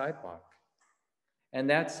on the sidewalk? And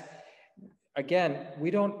that's, again,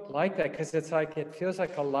 we don't like that, because it's like, it feels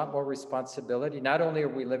like a lot more responsibility. Not only are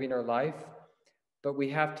we living our life, but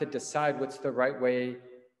we have to decide what's the right way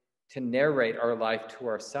to narrate our life to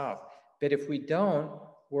ourselves. But if we don't,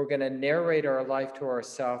 we're going to narrate our life to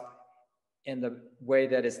ourselves in the way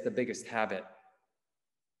that is the biggest habit,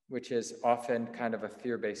 which is often kind of a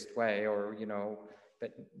fear-based way, or,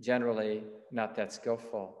 but generally not that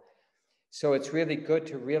skillful. So it's really good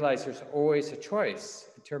to realize there's always a choice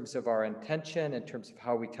in terms of our intention, in terms of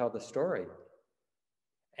how we tell the story.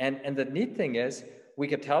 And the neat thing is, we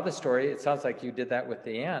could tell the story. It sounds like you did that with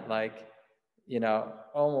the ant, like,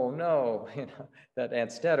 oh no, that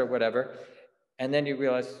ant's dead or whatever. And then you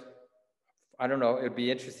realize, I don't know, it'd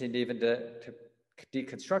be interesting even to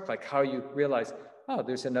deconstruct, like how you realize, oh,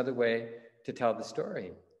 there's another way to tell the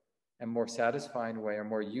story, a more satisfying way, a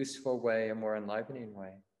more useful way, a more enlivening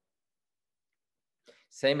way.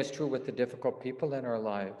 Same is true with the difficult people in our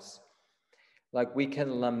lives. Like, we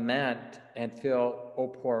can lament and feel, oh,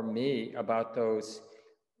 poor me, about those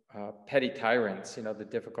petty tyrants, the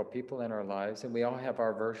difficult people in our lives. And we all have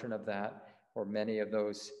our version of that, or many of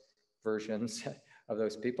those versions of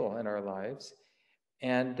those people in our lives.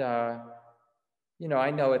 And,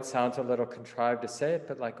 I know it sounds a little contrived to say it,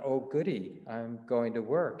 but like, oh, goody, I'm going to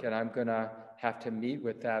work and I'm going to have to meet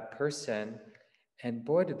with that person. And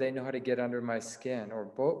boy, do they know how to get under my skin, or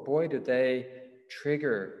boy, do they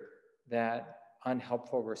trigger that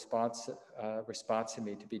unhelpful response in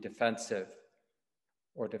me to be defensive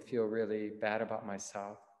or to feel really bad about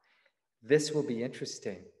myself. This will be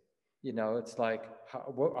interesting. It's like, I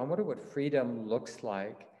wonder what freedom looks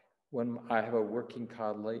like when I have a working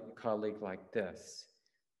colleague like this.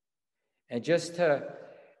 And just to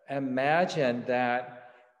imagine that,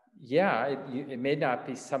 yeah, it may not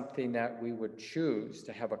be something that we would choose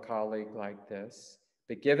to have a colleague like this,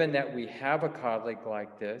 but given that we have a colleague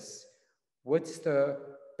like this, what's the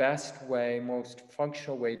best way, most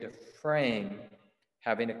functional way to frame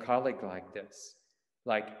having a colleague like this?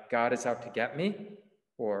 Like, God is out to get me,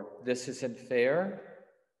 or this isn't fair,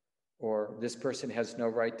 or this person has no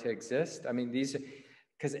right to exist. I mean,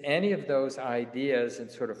 because any of those ideas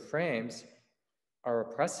and sort of frames are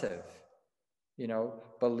oppressive.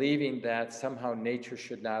 Believing that somehow nature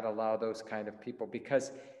should not allow those kind of people,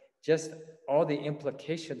 because just all the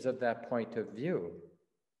implications of that point of view.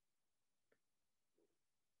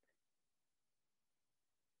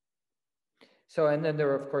 So, and then there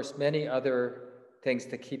are, of course, many other things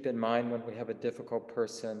to keep in mind when we have a difficult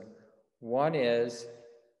person. One is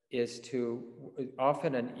to,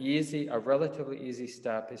 often a relatively easy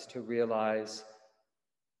step is to realize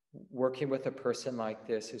working with a person like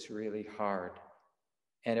this is really hard.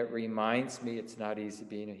 And it reminds me it's not easy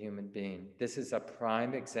being a human being. This is a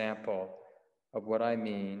prime example of what I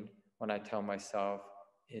mean when I tell myself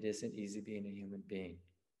it isn't easy being a human being.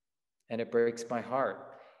 And it breaks my heart.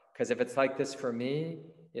 Because if it's like this for me,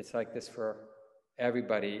 it's like this for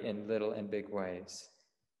everybody in little and big ways.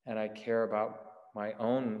 And I care about my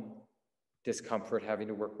own discomfort having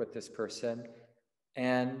to work with this person.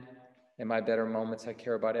 And in my better moments, I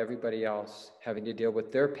care about everybody else having to deal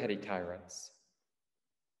with their petty tyrants.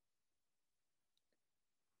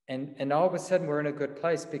 And all of a sudden we're in a good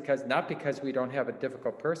place, not because we don't have a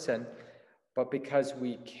difficult person, but because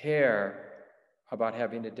we care about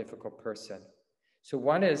having a difficult person. So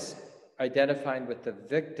one is identifying with the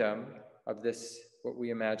victim of this, what we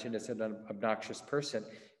imagine is an obnoxious person.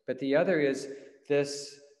 But the other is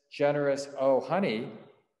this generous, oh, honey,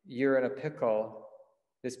 you're in a pickle.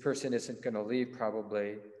 This person isn't going to leave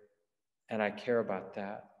probably, and I care about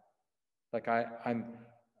that. Like I'm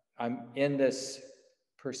in this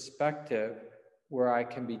perspective where I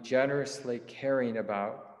can be generously caring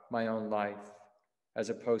about my own life,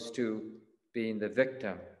 as opposed to being the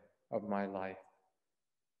victim of my life.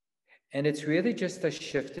 And it's really just a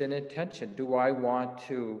shift in intention. Do I want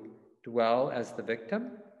to dwell as the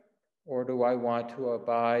victim, or do I want to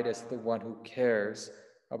abide as the one who cares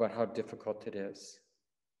about how difficult it is?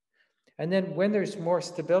 And then when there's more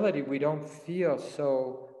stability, we don't feel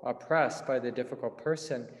so oppressed by the difficult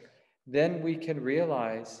person, then we can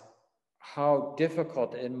realize how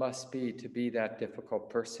difficult it must be to be that difficult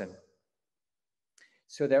person.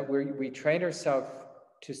 So that we train ourselves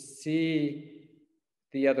to see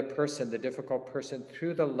the other person, the difficult person,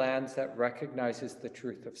 through the lens that recognizes the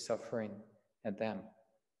truth of suffering and them.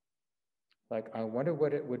 Like, I wonder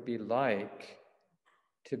what it would be like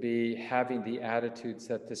to be having the attitudes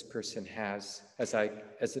that this person has, as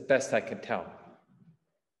the best I can tell.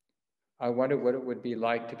 I wonder what it would be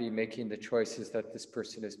like to be making the choices that this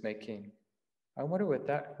person is making. I wonder what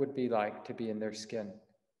that would be like to be in their skin.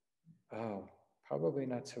 Oh, probably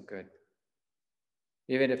not so good.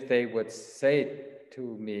 Even if they would say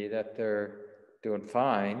to me that they're doing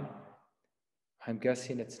fine, I'm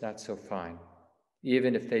guessing it's not so fine,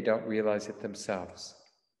 even if they don't realize it themselves,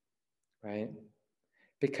 right?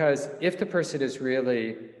 Because if the person is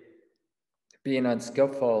really being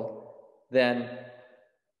unskillful, then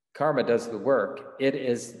karma does the work. It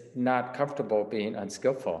is not comfortable being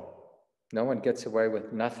unskillful. No one gets away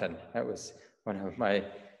with nothing. That was one of my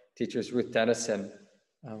teachers, Ruth Dennison,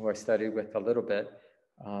 who I studied with a little bit.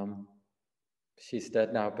 She's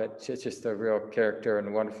dead now, but she's just a real character and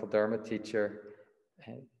a wonderful Dharma teacher.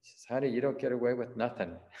 And she says, honey, you don't get away with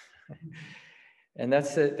nothing. And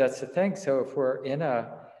that's the thing. So if we're in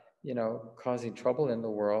causing trouble in the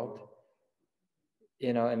world,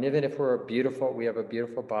 and even if we have a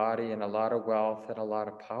beautiful body and a lot of wealth and a lot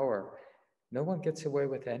of power, no one gets away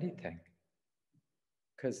with anything.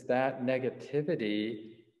 Because that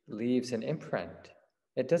negativity leaves an imprint.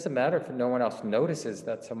 It doesn't matter if no one else notices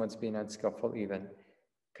that someone's being unskillful even,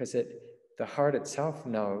 because the heart itself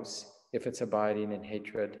knows if it's abiding in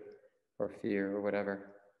hatred or fear or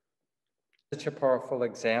whatever. Such a powerful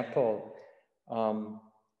example.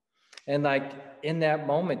 And like in that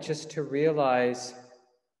moment, just to realize,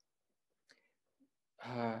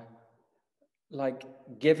 like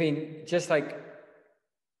giving, just like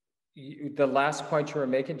the last point you were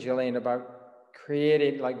making, Jillian, about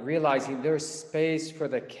creating, like realizing there's space for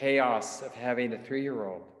the chaos of having a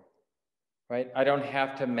 3-year-old, right? I don't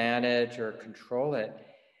have to manage or control it.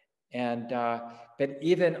 And, but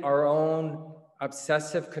even our own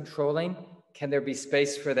obsessive controlling, can there be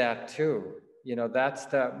space for that too? That's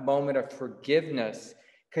the moment of forgiveness,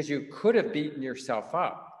 because you could have beaten yourself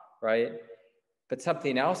up, right? But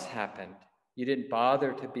something else happened. You didn't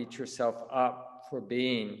bother to beat yourself up for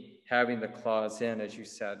having the claws in, as you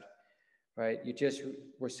said, right? You just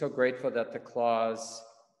were so grateful that the claws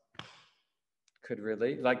could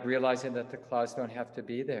like realizing that the claws don't have to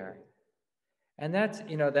be there. And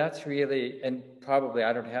that's really, and probably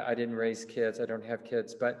I didn't raise kids, I don't have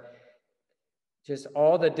kids, but just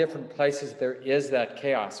all the different places there is that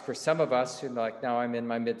chaos. For some of us who, like now I'm in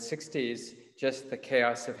my mid-60s, just the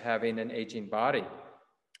chaos of having an aging body.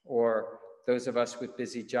 Or those of us with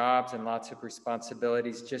busy jobs and lots of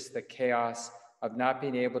responsibilities, just the chaos of not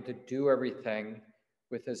being able to do everything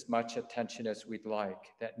with as much attention as we'd like,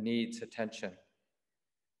 that needs attention.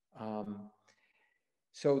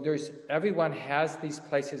 So everyone has these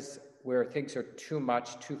places where things are too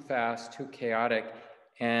much, too fast, too chaotic.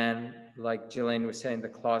 And like Jillian was saying, the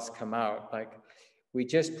claws come out. Like we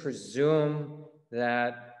just presume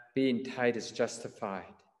that being tight is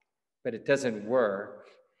justified, but it doesn't work.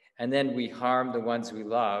 And then we harm the ones we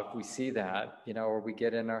love. We see that, or we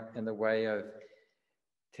get in the way of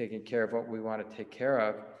taking care of what we want to take care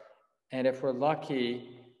of. And if we're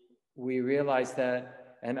lucky, we realize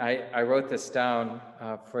that, and I wrote this down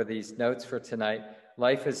for these notes for tonight,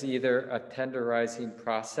 life is either a tenderizing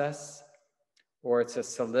process or it's a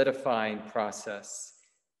solidifying process.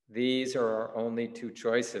 These are our only two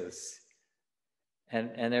choices.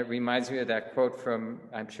 And it reminds me of that quote from,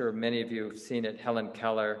 I'm sure many of you have seen it, Helen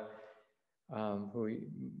Keller, who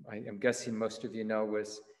I'm guessing most of you know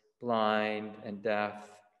was blind and deaf,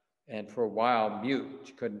 and for a while mute.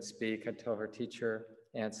 She couldn't speak until her teacher,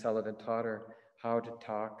 Anne Sullivan, taught her how to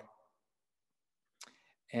talk.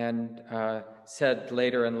 And said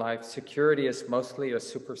later in life, security is mostly a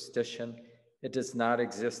superstition. It does not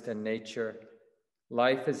exist in nature.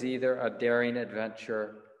 Life is either a daring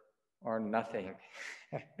adventure or nothing.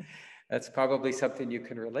 That's probably something you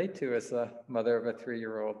can relate to as a mother of a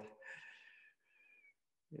 3-year-old.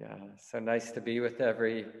 Yeah, so nice to be with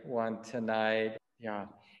everyone tonight. Yeah,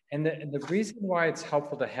 and the reason why it's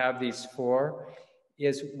helpful to have these 4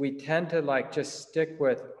 is we tend to just stick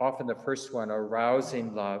with often the first one,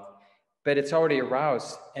 arousing love, but it's already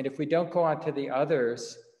aroused. And if we don't go on to the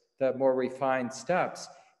others, the more refined steps,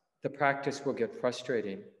 the practice will get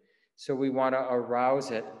frustrating. So we want to arouse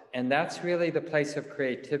it. And that's really the place of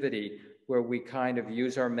creativity, where we kind of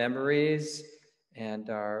use our memories and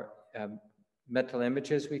our mental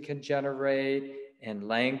images we can generate, and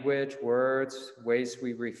language, words, ways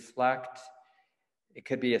we reflect. It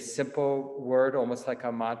could be a simple word, almost like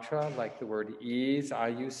a mantra, like the word ease. I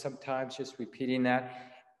use sometimes, just repeating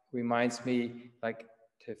that reminds me like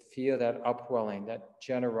to feel that upwelling, that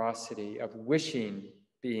generosity of wishing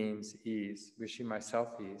beings ease, wishing myself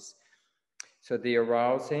ease. So the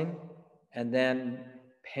arousing, and then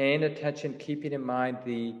paying attention, keeping in mind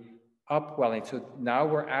the upwelling. So now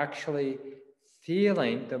we're actually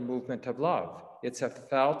feeling the movement of love. It's a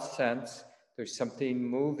felt sense. There's something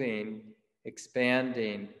moving,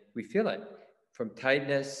 expanding. We feel it from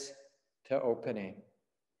tightness to opening.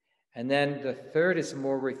 And then the third is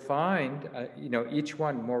more refined, each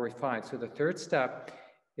one more refined. So the third step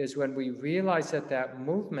is when we realize that that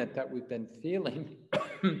movement that we've been feeling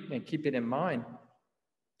and keep it in mind,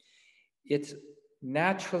 it's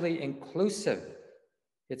naturally inclusive.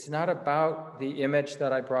 It's not about the image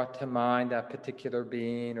that I brought to mind, that particular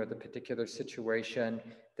being or the particular situation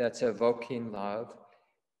that's evoking love.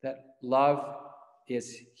 That love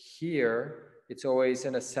is here, it's always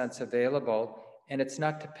in a sense available, and it's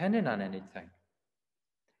not dependent on anything.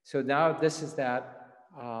 So now this is that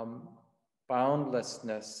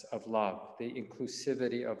boundlessness of love, the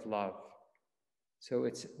inclusivity of love. So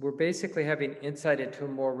we're basically having insight into a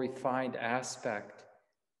more refined aspect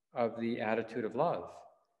of the attitude of love.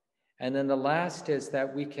 And then the last is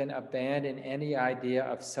that we can abandon any idea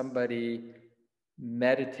of somebody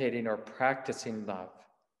meditating or practicing love.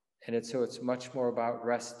 And so it's much more about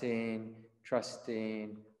resting,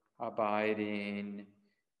 trusting, abiding,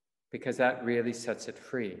 because that really sets it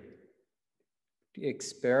free.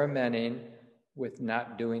 Experimenting with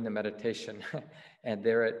not doing the meditation. And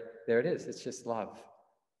there it is. It's just love.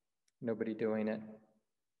 Nobody doing it.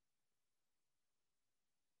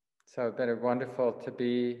 So it's been wonderful to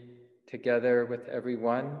be together with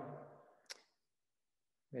everyone.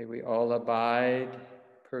 May we all abide,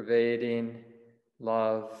 pervading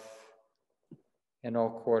love in all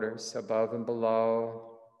quarters, above and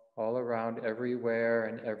below, all around, everywhere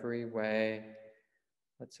and every way.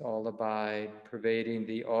 Let's all abide, pervading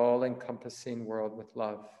the all-encompassing world with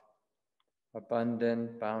love.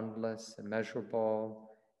 Abundant, boundless,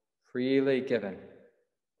 immeasurable, freely given,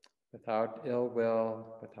 without ill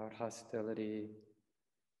will, without hostility.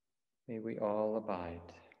 May we all abide.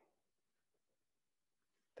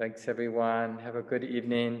 Thanks, everyone. Have a good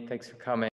evening. Thanks for coming.